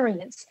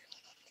experience.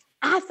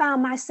 I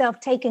found myself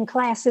taking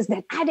classes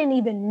that I didn't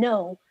even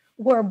know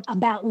were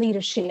about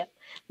leadership,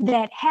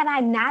 that had I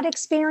not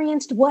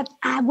experienced what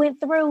I went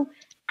through,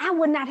 I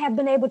would not have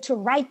been able to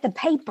write the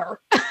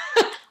paper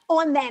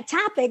on that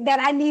topic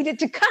that I needed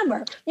to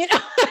cover.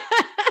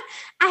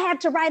 I had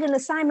to write an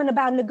assignment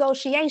about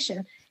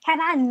negotiation. Had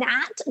I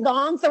not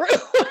gone through,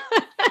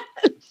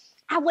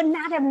 I would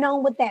not have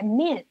known what that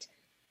meant.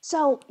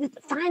 So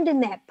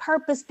finding that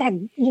purpose, that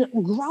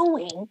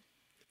growing,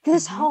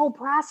 this whole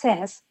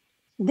process,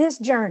 this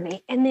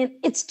journey, and then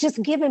it's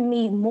just given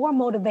me more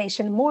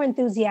motivation, more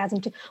enthusiasm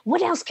to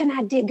what else can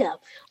I dig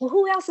up? Well,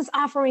 who else is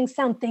offering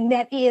something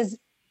that is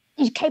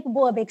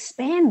capable of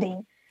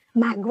expanding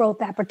my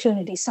growth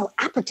opportunities? So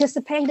I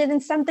participated in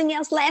something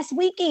else last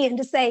weekend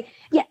to say,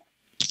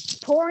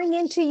 pouring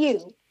into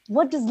you.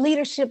 What does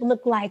leadership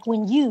look like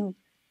when you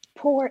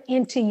pour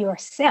into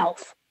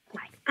yourself?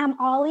 Like, I'm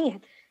all in.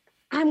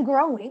 I'm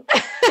growing.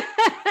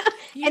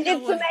 And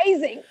it's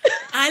amazing.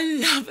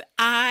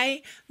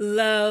 I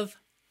love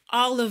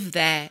all of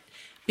that,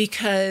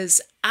 because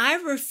I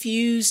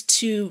refuse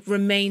to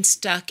remain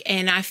stuck.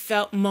 And I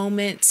felt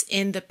moments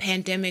in the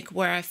pandemic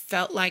where I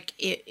felt like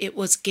it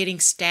was getting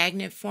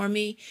stagnant for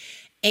me.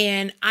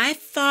 And I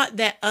thought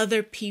that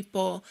other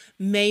people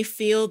may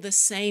feel the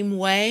same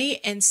way.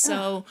 And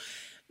so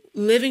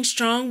Living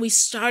Strong, we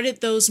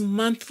started those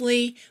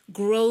monthly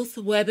growth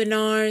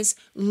webinars,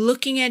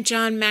 looking at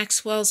John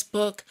Maxwell's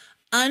book,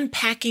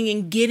 unpacking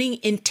and getting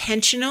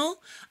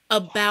intentional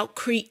about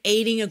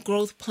creating a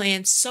growth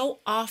plan. So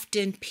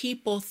often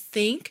people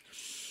think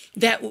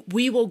that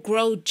we will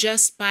grow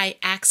just by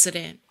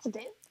accident,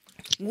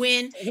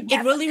 when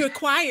it really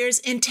requires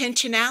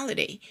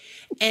intentionality.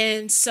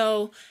 And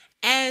so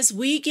as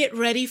we get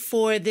ready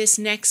for this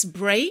next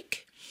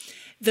break,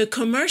 the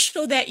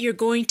commercial that you're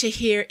going to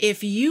hear,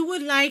 if you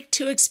would like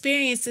to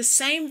experience the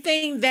same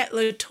thing that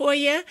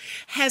Latoya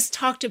has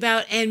talked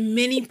about and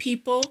many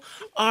people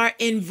are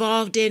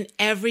involved in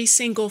every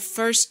single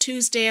first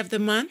Tuesday of the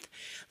month,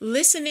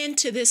 listen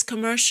into this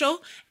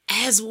commercial,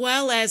 as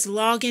well as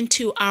log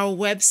into our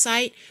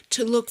website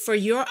to look for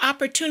your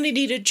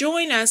opportunity to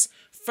join us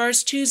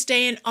first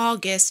Tuesday in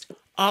August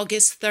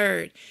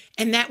 3rd.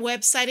 And that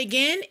website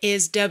again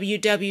is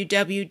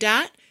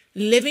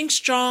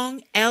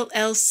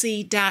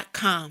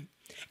www.livingstrongllc.com.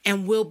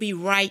 And we'll be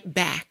right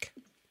back.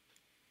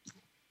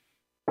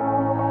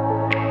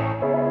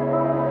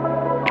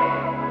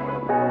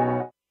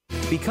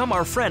 Become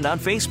our friend on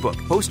Facebook.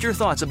 Post your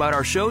thoughts about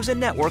our shows and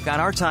network on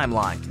our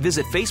timeline.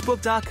 Visit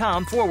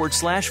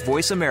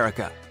facebook.com/Voice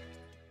America.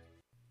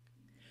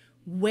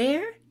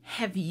 Where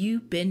have you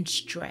been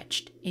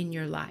stretched in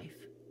your life?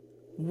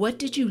 What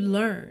did you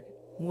learn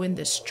when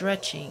the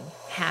stretching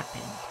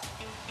happened?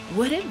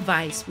 What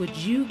advice would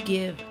you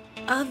give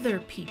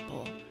other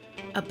people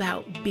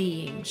about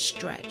being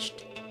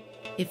stretched?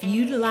 If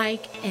you'd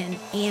like an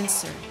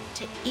answer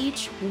to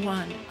each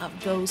one of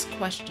those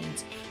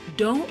questions,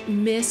 don't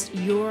miss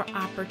your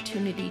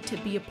opportunity to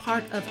be a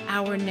part of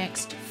our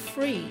next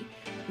free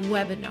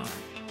webinar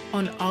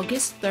on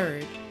August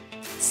 3rd,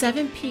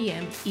 7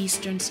 p.m.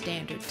 Eastern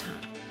Standard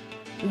Time.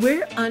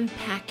 We're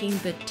unpacking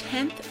the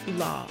 10th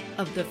law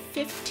of the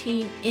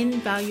 15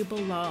 invaluable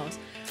laws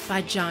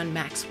by John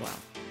Maxwell.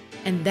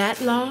 And that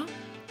law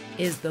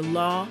is the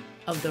law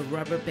of the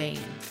rubber band.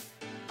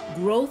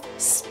 Growth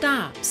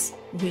stops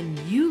when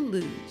you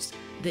lose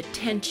the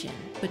tension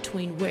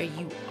between where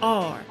you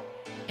are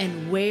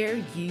and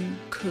where you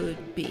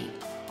could be.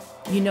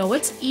 You know,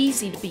 it's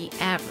easy to be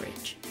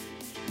average.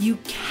 You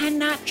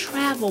cannot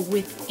travel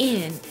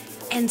within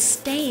and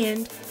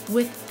stand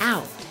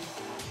without.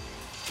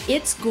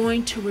 It's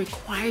going to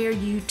require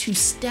you to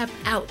step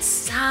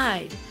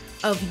outside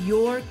of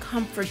your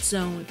comfort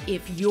zone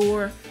if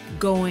you're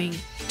going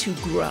to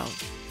grow.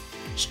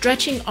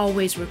 Stretching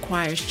always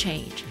requires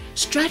change.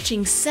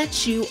 Stretching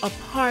sets you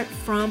apart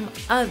from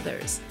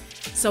others.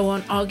 So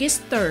on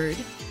August 3rd,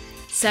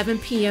 7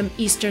 p.m.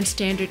 Eastern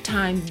Standard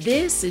Time,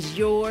 this is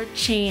your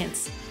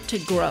chance to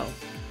grow.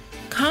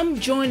 Come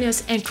join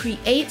us and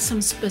create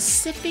some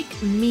specific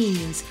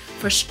means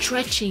for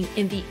stretching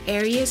in the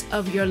areas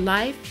of your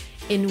life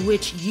in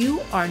which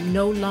you are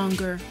no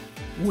longer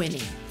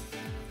winning.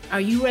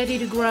 Are you ready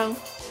to grow?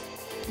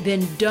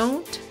 Then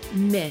don't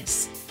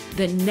miss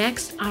the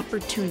next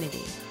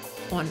opportunity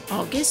on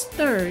August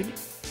 3rd,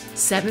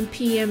 7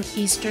 p.m.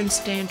 Eastern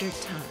Standard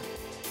Time.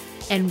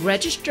 And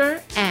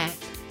register at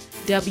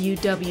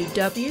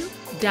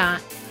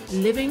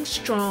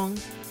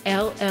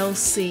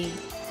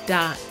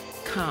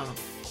www.livingstrongllc.com.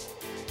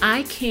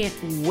 I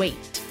can't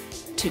wait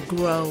to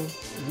grow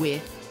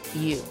with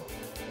you.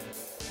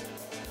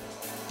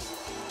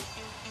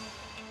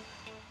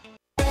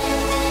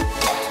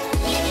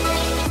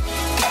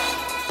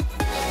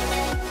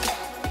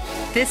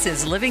 This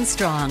is Living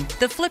Strong,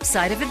 the flip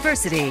side of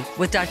adversity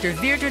with Dr.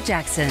 Virdra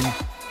Jackson.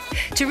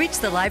 To reach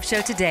the live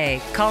show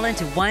today, call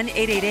into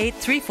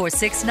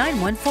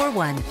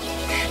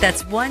 1-888-346-9141.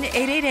 That's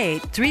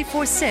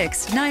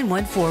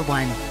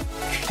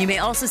 1-888-346-9141. You may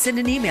also send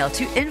an email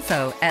to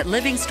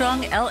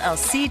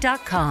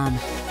info@livingstrongllc.com.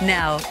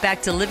 Now,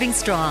 back to Living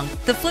Strong,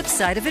 the flip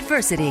side of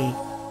adversity.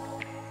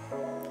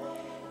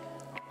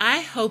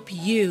 I hope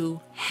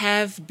you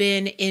have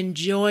been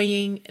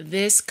enjoying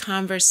this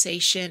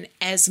conversation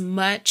as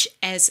much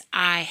as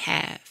I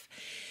have.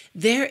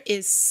 There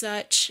is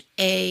such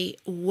a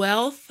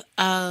wealth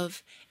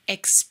of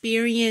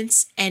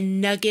experience and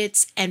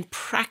nuggets and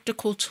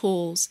practical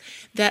tools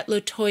that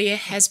Latoya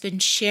has been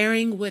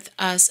sharing with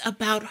us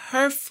about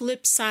her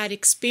flip side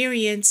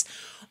experience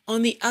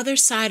on the other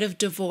side of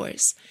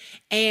divorce.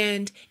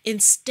 And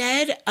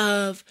instead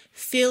of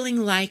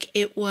feeling like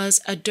it was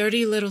a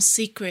dirty little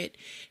secret,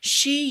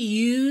 she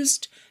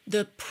used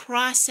the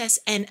process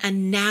and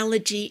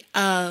analogy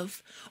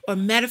of, or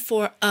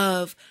metaphor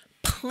of,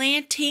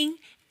 planting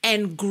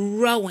and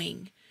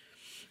growing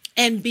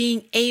and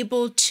being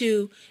able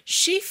to,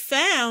 she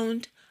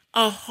found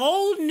a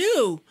whole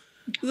new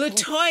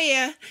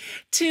Latoya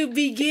to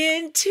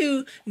begin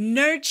to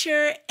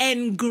nurture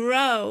and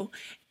grow.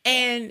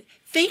 And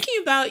thinking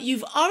about,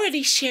 you've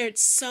already shared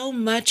so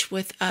much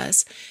with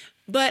us,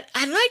 but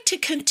I'd like to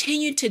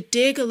continue to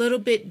dig a little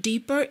bit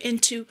deeper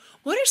into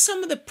what are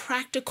some of the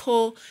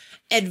practical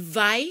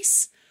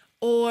advice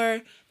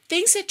or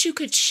things that you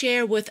could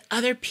share with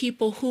other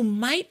people who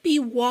might be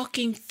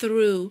walking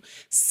through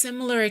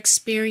similar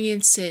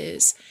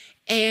experiences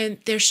and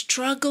they're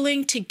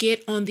struggling to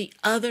get on the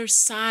other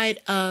side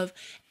of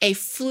a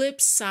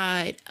flip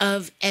side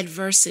of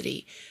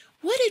adversity.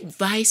 What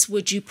advice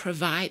would you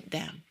provide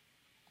them?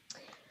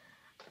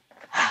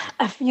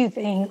 A few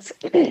things.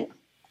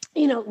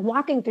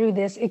 Walking through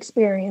this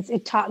experience,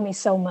 it taught me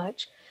so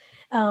much.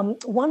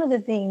 One of the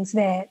things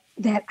that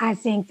I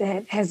think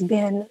that has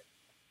been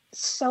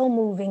so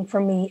moving for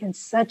me and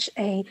such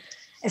a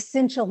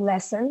essential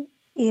lesson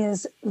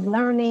is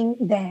learning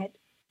that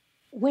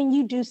when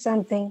you do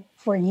something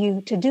for you,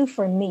 to do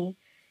for me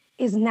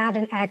is not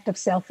an act of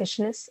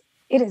selfishness.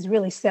 It is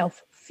really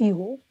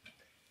self-fuel.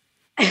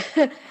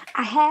 I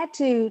had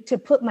to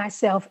put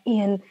myself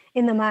in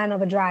the mind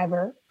of a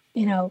driver.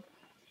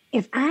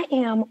 If I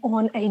am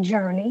on a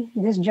journey,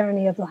 this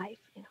journey of life,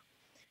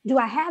 do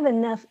I have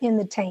enough in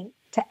the tank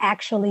to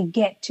actually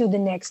get to the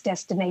next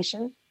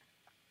destination?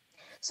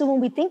 So when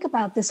we think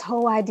about this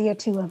whole idea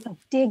too of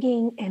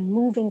digging and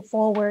moving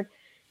forward,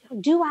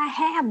 do I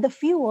have the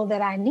fuel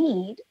that I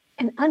need?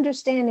 And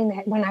understanding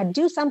that when I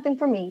do something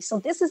for me, so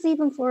this is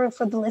even for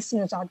the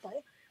listeners out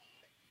there,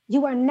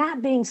 you are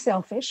not being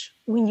selfish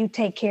when you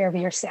take care of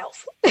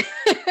yourself.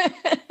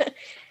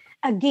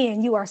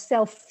 Again, you are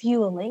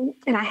self-fueling.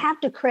 And I have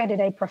to credit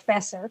a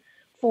professor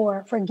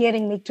for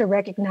getting me to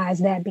recognize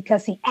that,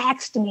 because he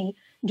asked me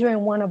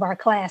during one of our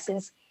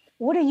classes,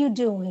 what are you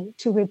doing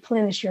to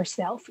replenish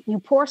yourself? You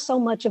pour so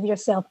much of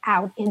yourself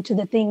out into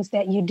the things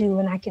that you do,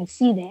 and I can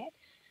see that.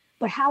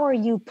 But how are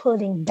you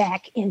putting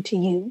back into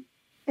you?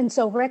 And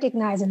so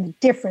recognizing the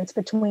difference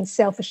between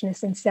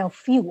selfishness and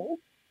self-fuel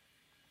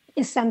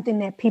is something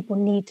that people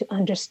need to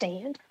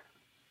understand.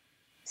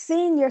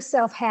 Seeing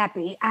yourself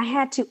happy, I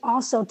had to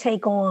also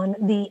take on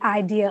the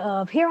idea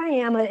of, here I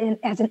am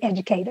as an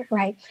educator,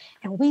 right?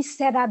 And we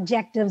set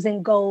objectives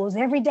and goals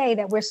every day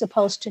that we're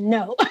supposed to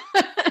know.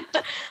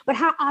 But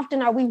how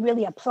often are we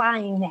really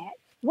applying that?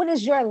 What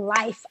is your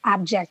life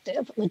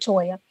objective,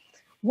 Latoya?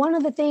 One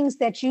of the things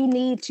that you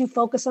need to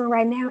focus on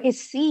right now is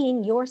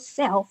seeing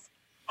yourself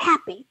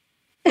happy.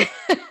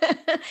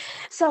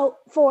 So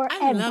for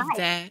I love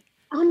that.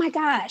 Oh my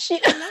gosh. I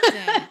love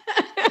that.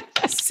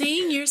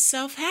 Seeing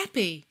yourself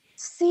happy.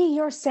 See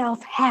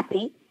yourself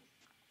happy.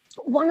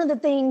 One of the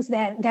things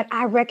that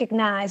I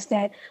recognize,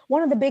 that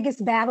one of the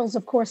biggest battles,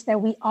 of course, that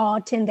we all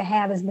tend to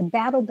have is the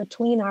battle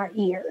between our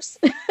ears.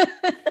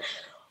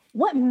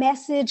 What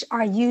message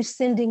are you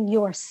sending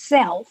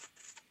yourself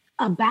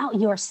about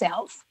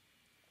yourself?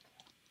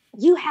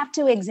 You have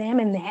to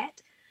examine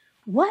that.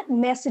 What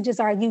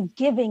messages are you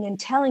giving and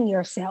telling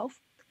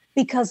yourself?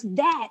 Because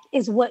that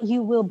is what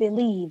you will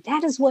believe.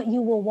 That is what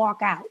you will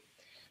walk out.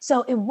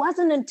 So it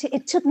wasn't until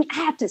it took me, I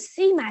had to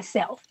see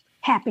myself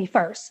happy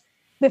first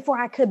before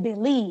I could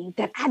believe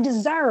that I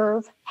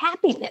deserve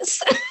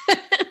happiness.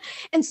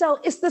 And so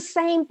it's the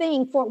same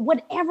thing for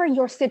whatever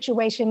your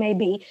situation may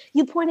be.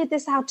 You pointed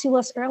this out to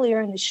us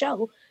earlier in the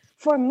show.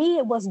 For me,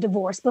 it was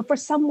divorce, but for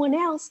someone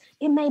else,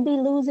 it may be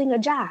losing a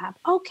job.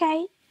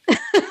 Okay.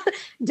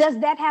 Does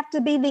that have to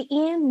be the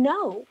end?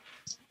 No.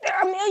 There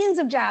are millions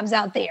of jobs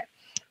out there.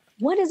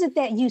 What is it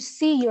that you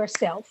see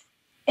yourself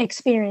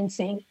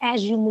experiencing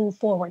as you move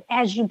forward,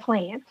 as you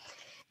plan?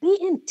 Be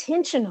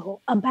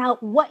intentional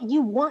about what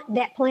you want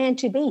that plan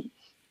to be.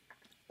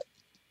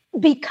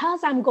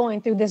 Because I'm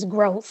going through this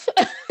growth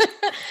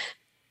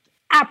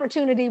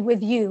opportunity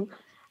with you,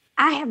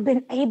 I have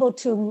been able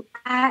to,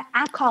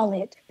 I call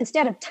it,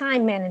 instead of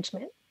time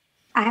management,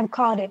 I have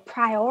called it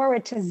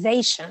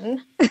prioritization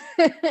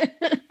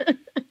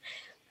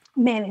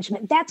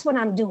management. That's what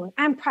I'm doing.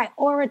 I'm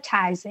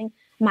prioritizing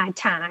my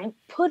time,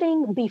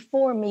 putting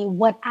before me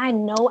what I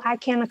know I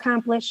can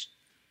accomplish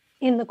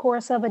in the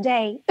course of a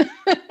day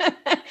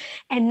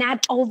and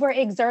not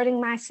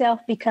overexerting myself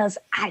because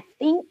I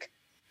think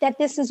that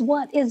this is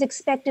what is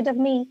expected of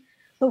me,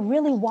 but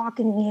really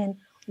walking in,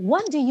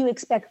 what do you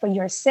expect for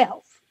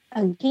yourself?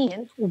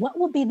 Again, what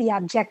will be the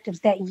objectives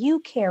that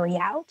you carry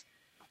out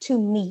to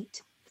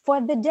meet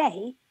for the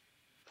day,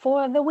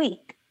 for the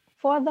week,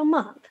 for the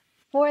month,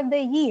 for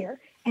the year,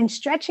 and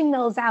stretching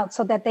those out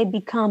so that they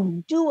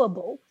become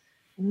doable,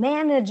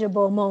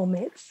 manageable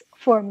moments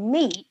for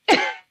me.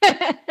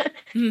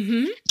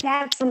 Mm-hmm.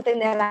 That's something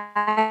that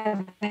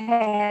I've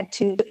had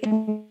to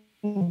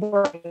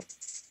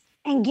embrace.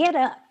 And get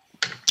up.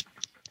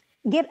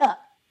 Get up.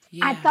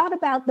 Yeah. I thought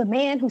about the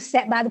man who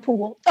sat by the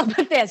pool of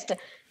Bethesda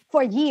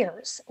for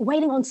years,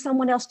 waiting on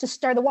someone else to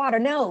stir the water.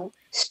 No,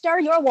 stir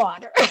your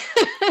water.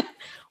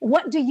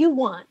 What do you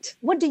want?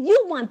 What do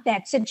you want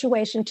that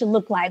situation to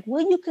look like?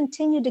 Will you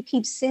continue to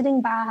keep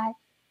sitting by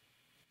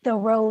the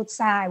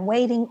roadside,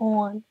 waiting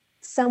on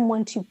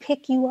someone to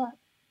pick you up?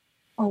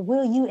 Or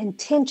will you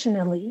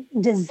intentionally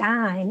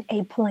design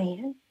a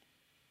plan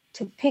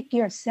to pick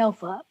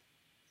yourself up?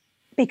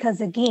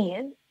 Because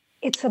again,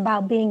 it's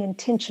about being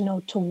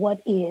intentional to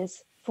what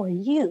is for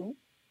you,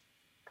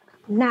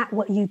 not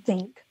what you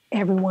think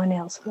everyone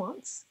else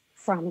wants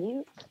from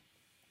you.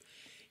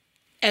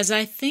 As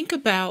I think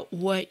about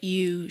what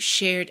you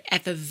shared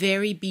at the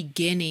very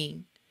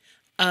beginning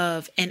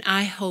of, and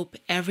I hope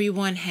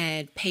everyone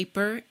had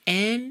paper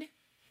and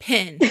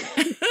pen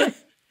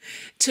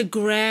to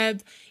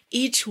grab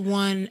each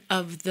one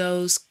of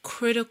those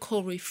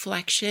critical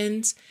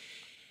reflections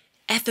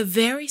at the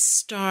very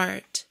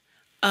start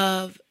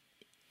of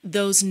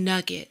those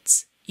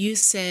nuggets. You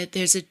said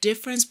there's a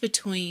difference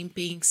between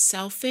being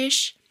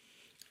selfish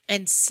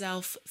and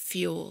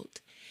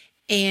self-fueled.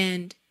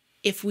 And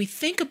if we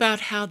think about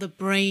how the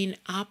brain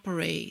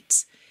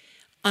operates,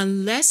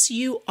 unless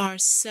you are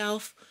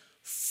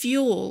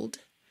self-fueled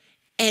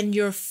and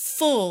you're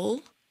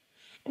full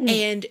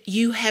and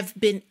you have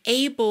been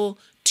able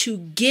to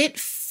get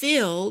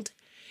filled,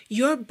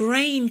 your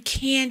brain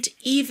can't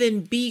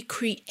even be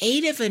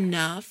creative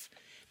enough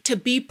to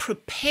be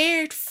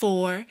prepared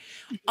for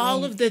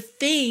all of the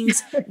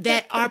things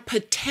that are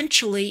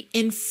potentially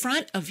in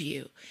front of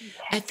you.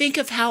 I think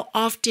of how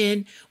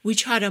often we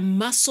try to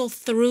muscle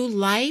through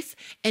life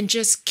and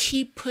just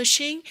keep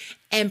pushing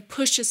and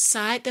push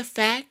aside the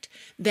fact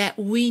that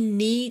we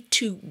need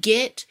to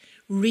get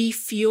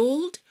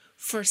refueled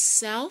for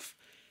self,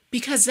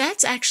 because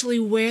that's actually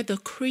where the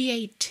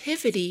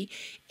creativity,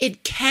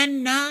 it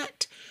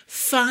cannot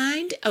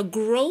find a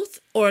growth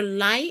or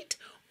light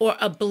or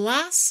a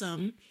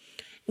blossom.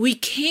 We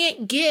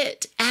can't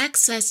get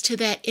access to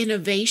that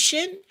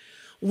innovation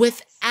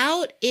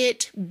without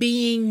it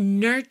being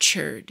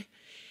nurtured.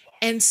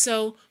 And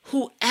so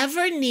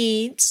whoever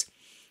needs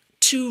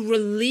to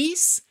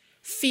release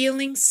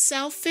feeling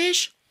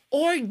selfish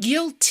or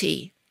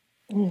guilty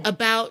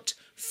about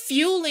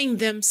fueling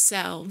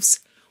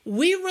themselves,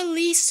 we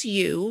release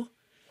you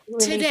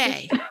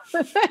today.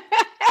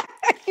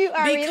 You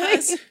are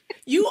because released.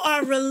 you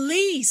are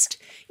released.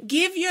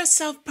 Give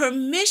yourself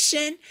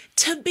permission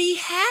to be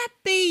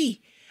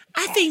happy.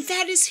 I think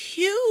that is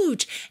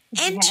huge.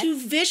 And to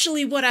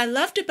visually, what I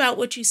loved about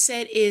what you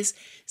said is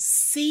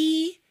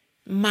see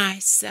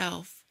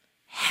myself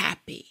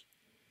happy.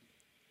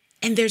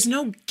 And there's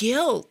no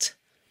guilt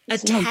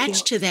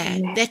attached to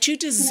that you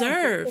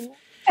deserve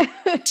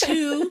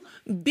to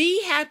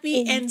be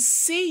happy and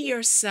see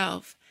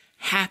yourself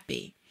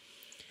happy.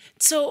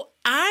 So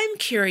I'm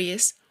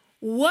curious,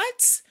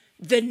 what's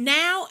the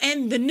now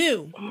and the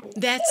new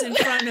that's in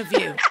front of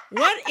you?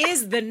 What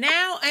is the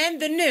now and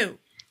the new?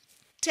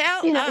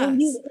 Tell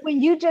us.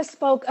 When you just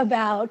spoke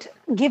about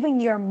giving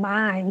your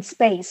mind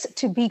space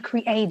to be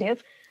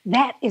creative,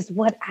 that is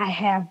what I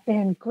have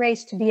been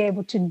graced to be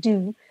able to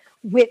do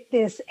with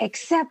this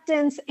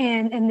acceptance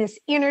and this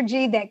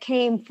energy that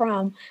came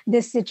from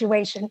this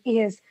situation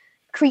is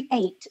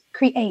create.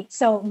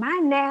 So my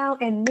now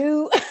and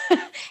new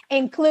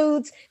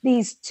includes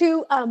these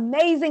two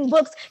amazing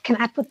books. Can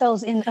I put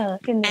those in?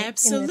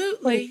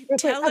 Absolutely.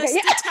 Tell us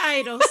the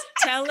titles.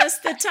 Tell us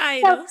the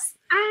titles. So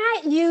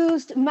I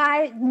used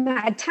my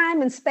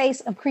time and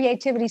space of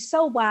creativity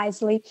so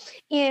wisely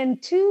in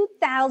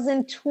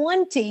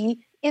 2020.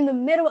 In the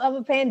middle of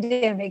a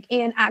pandemic,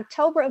 in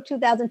October of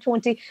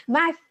 2020,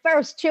 my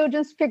first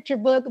children's picture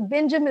book,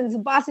 Benjamin's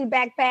Bossy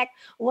Backpack,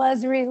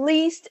 was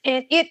released,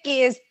 and it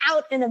is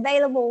out and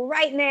available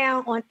right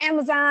now on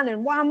Amazon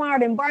and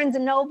Walmart and Barnes &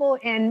 Noble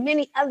and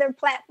many other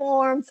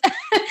platforms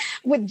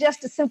with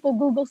just a simple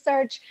Google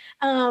search.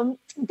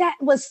 That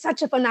was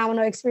such a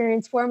phenomenal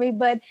experience for me.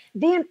 But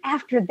then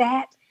after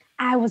that,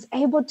 I was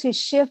able to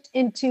shift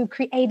into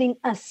creating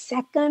a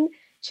second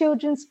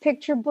children's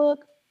picture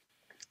book.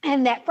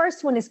 And that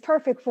first one is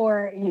perfect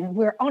for,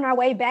 we're on our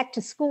way back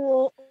to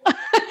school.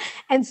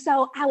 And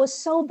so I was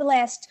so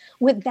blessed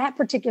with that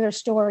particular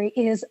story.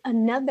 Is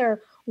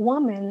another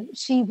woman,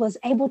 she was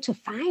able to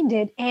find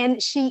it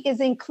and she is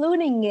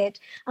including it.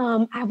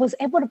 I was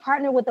able to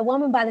partner with a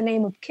woman by the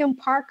name of Kim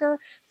Parker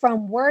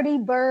from Wordy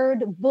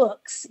Bird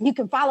Books. You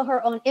can follow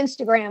her on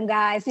Instagram,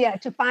 guys,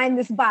 to find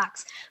this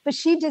box. But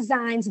she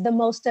designs the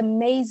most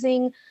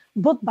amazing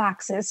book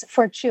boxes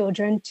for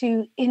children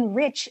to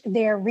enrich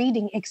their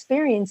reading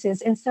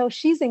experiences. And so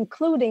she's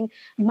including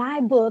my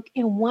book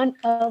in one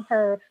of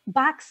her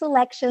box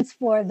selections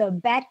for the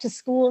back to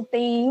school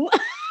theme.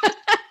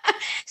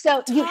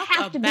 So you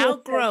have to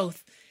about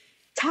growth.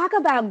 Talk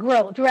about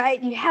growth,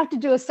 right? You have to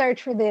do a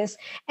search for this.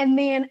 And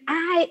then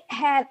I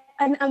had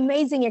an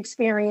amazing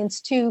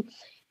experience to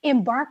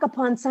embark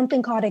upon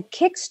something called a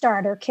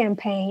Kickstarter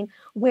campaign,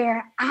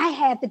 where I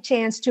had the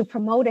chance to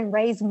promote and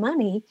raise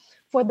money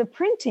for the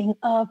printing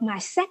of my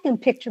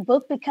second picture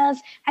book, because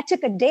I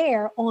took a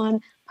dare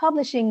on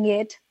publishing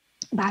it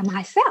by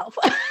myself.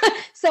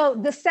 So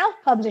the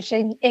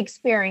self-publishing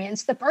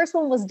experience, the first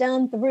one was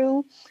done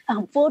through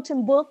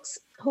Fulton Books,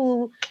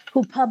 who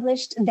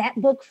published that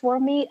book for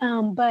me.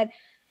 But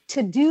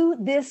to do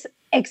this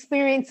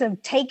experience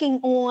of taking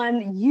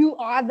on, you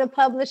are the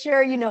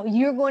publisher,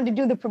 you're going to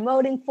do the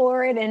promoting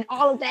for it, and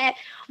all of that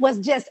was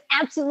just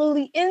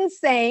absolutely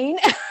insane.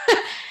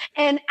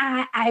 And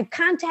I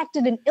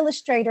contacted an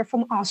illustrator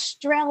from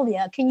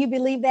Australia. Can you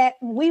believe that?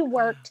 We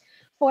worked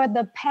for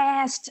the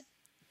past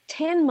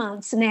 10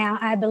 months now,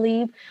 I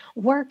believe,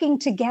 working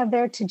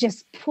together to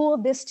just pull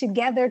this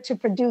together to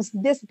produce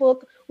this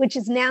book, which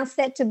is now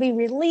set to be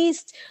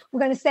released.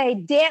 We're going to say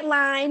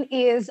deadline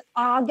is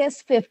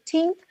August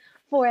 15th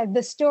for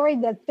the story,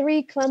 The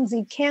Three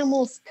Clumsy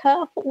Camels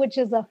Cuff, which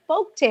is a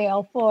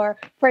folktale for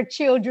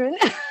children.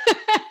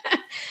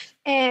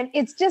 And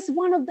it's just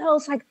one of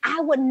those, like,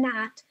 I would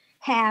not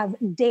have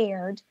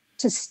dared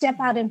to step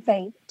out in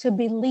faith, to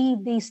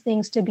believe these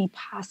things to be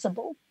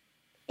possible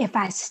if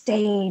I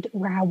stayed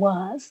where I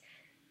was.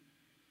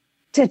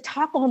 To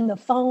talk on the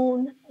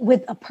phone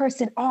with a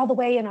person all the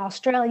way in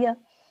Australia,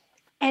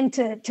 and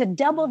to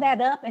double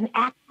that up and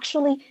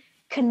actually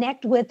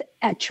connect with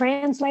a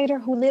translator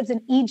who lives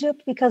in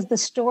Egypt, because the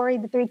story,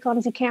 The Three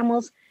Clumsy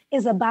Camels,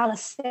 is about a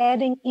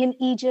setting in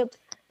Egypt.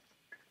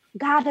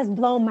 God has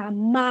blown my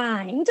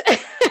mind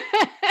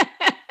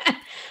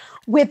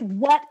with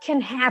what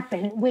can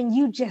happen when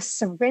you just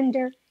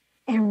surrender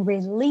and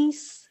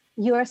release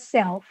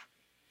yourself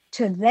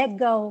to let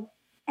go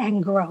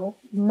and grow.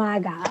 My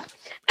God.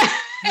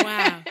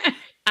 Wow.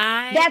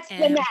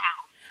 The now.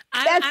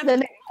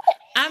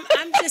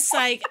 I'm just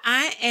like,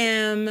 I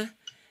am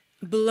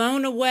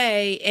blown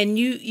away. And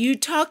you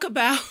talk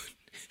about,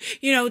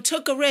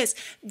 took a risk.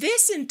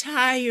 This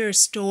entire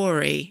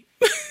story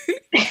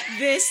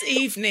this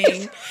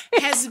evening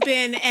has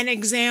been an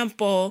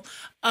example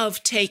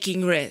of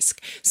taking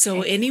risk.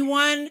 So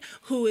anyone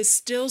who is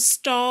still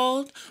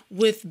stalled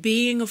with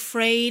being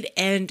afraid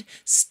and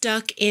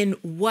stuck in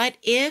what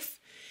if,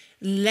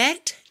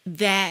 let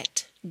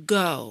that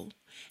go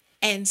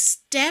and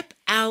step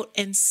out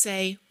and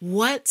say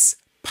what's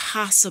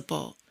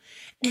possible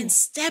and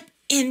step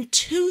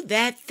into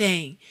that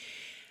thing.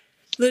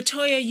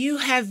 Latoya, you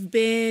have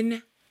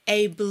been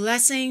a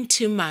blessing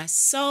to my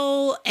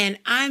soul, and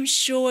I'm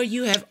sure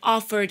you have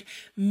offered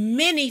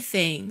many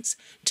things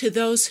to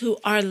those who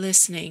are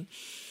listening.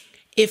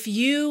 If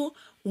you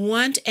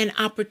want an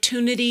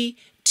opportunity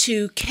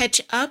to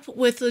catch up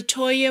with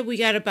Latoya, we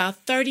got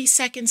about 30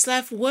 seconds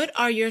left. What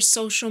are your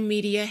social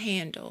media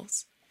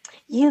handles?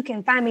 You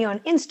can find me on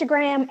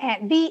Instagram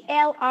at the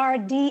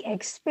LRD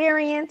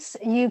Experience.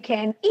 You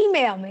can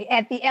email me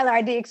at the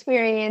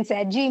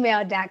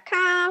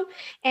LRDexperience@gmail.com.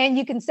 And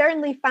you can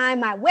certainly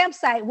find my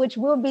website, which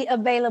will be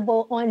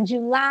available on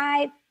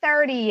July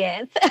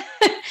 30th,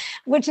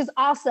 which is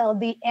also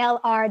the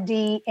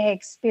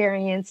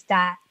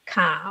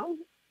LRDexperience.com.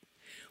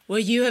 Well,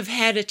 you have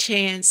had a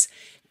chance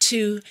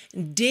to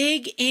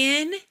dig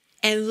in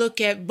and look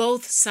at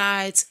both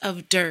sides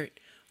of dirt.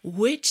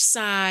 Which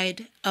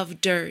side of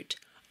dirt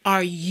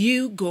are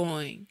you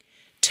going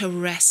to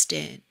rest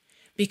in?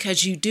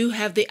 Because you do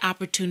have the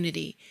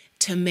opportunity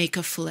to make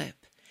a flip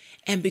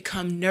and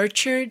become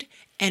nurtured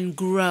and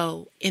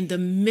grow in the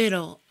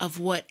middle of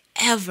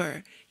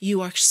whatever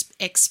you are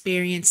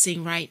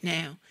experiencing right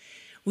now.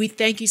 We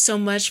thank you so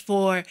much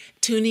for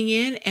tuning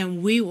in,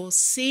 and we will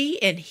see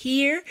and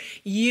hear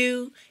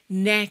you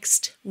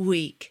next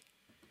week.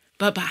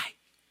 Bye-bye.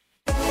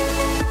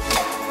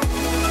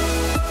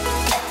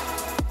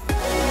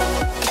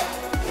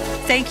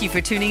 Thank you for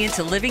tuning in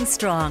to Living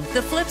Strong,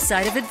 the flip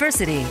side of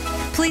adversity.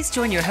 Please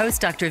join your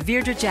host, Dr.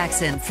 Virdra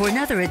Jackson, for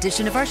another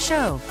edition of our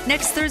show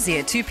next Thursday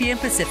at 2 p.m.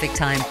 Pacific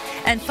Time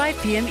and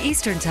 5 p.m.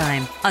 Eastern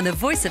Time on the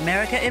Voice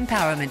America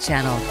Empowerment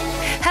Channel.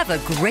 Have a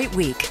great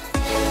week.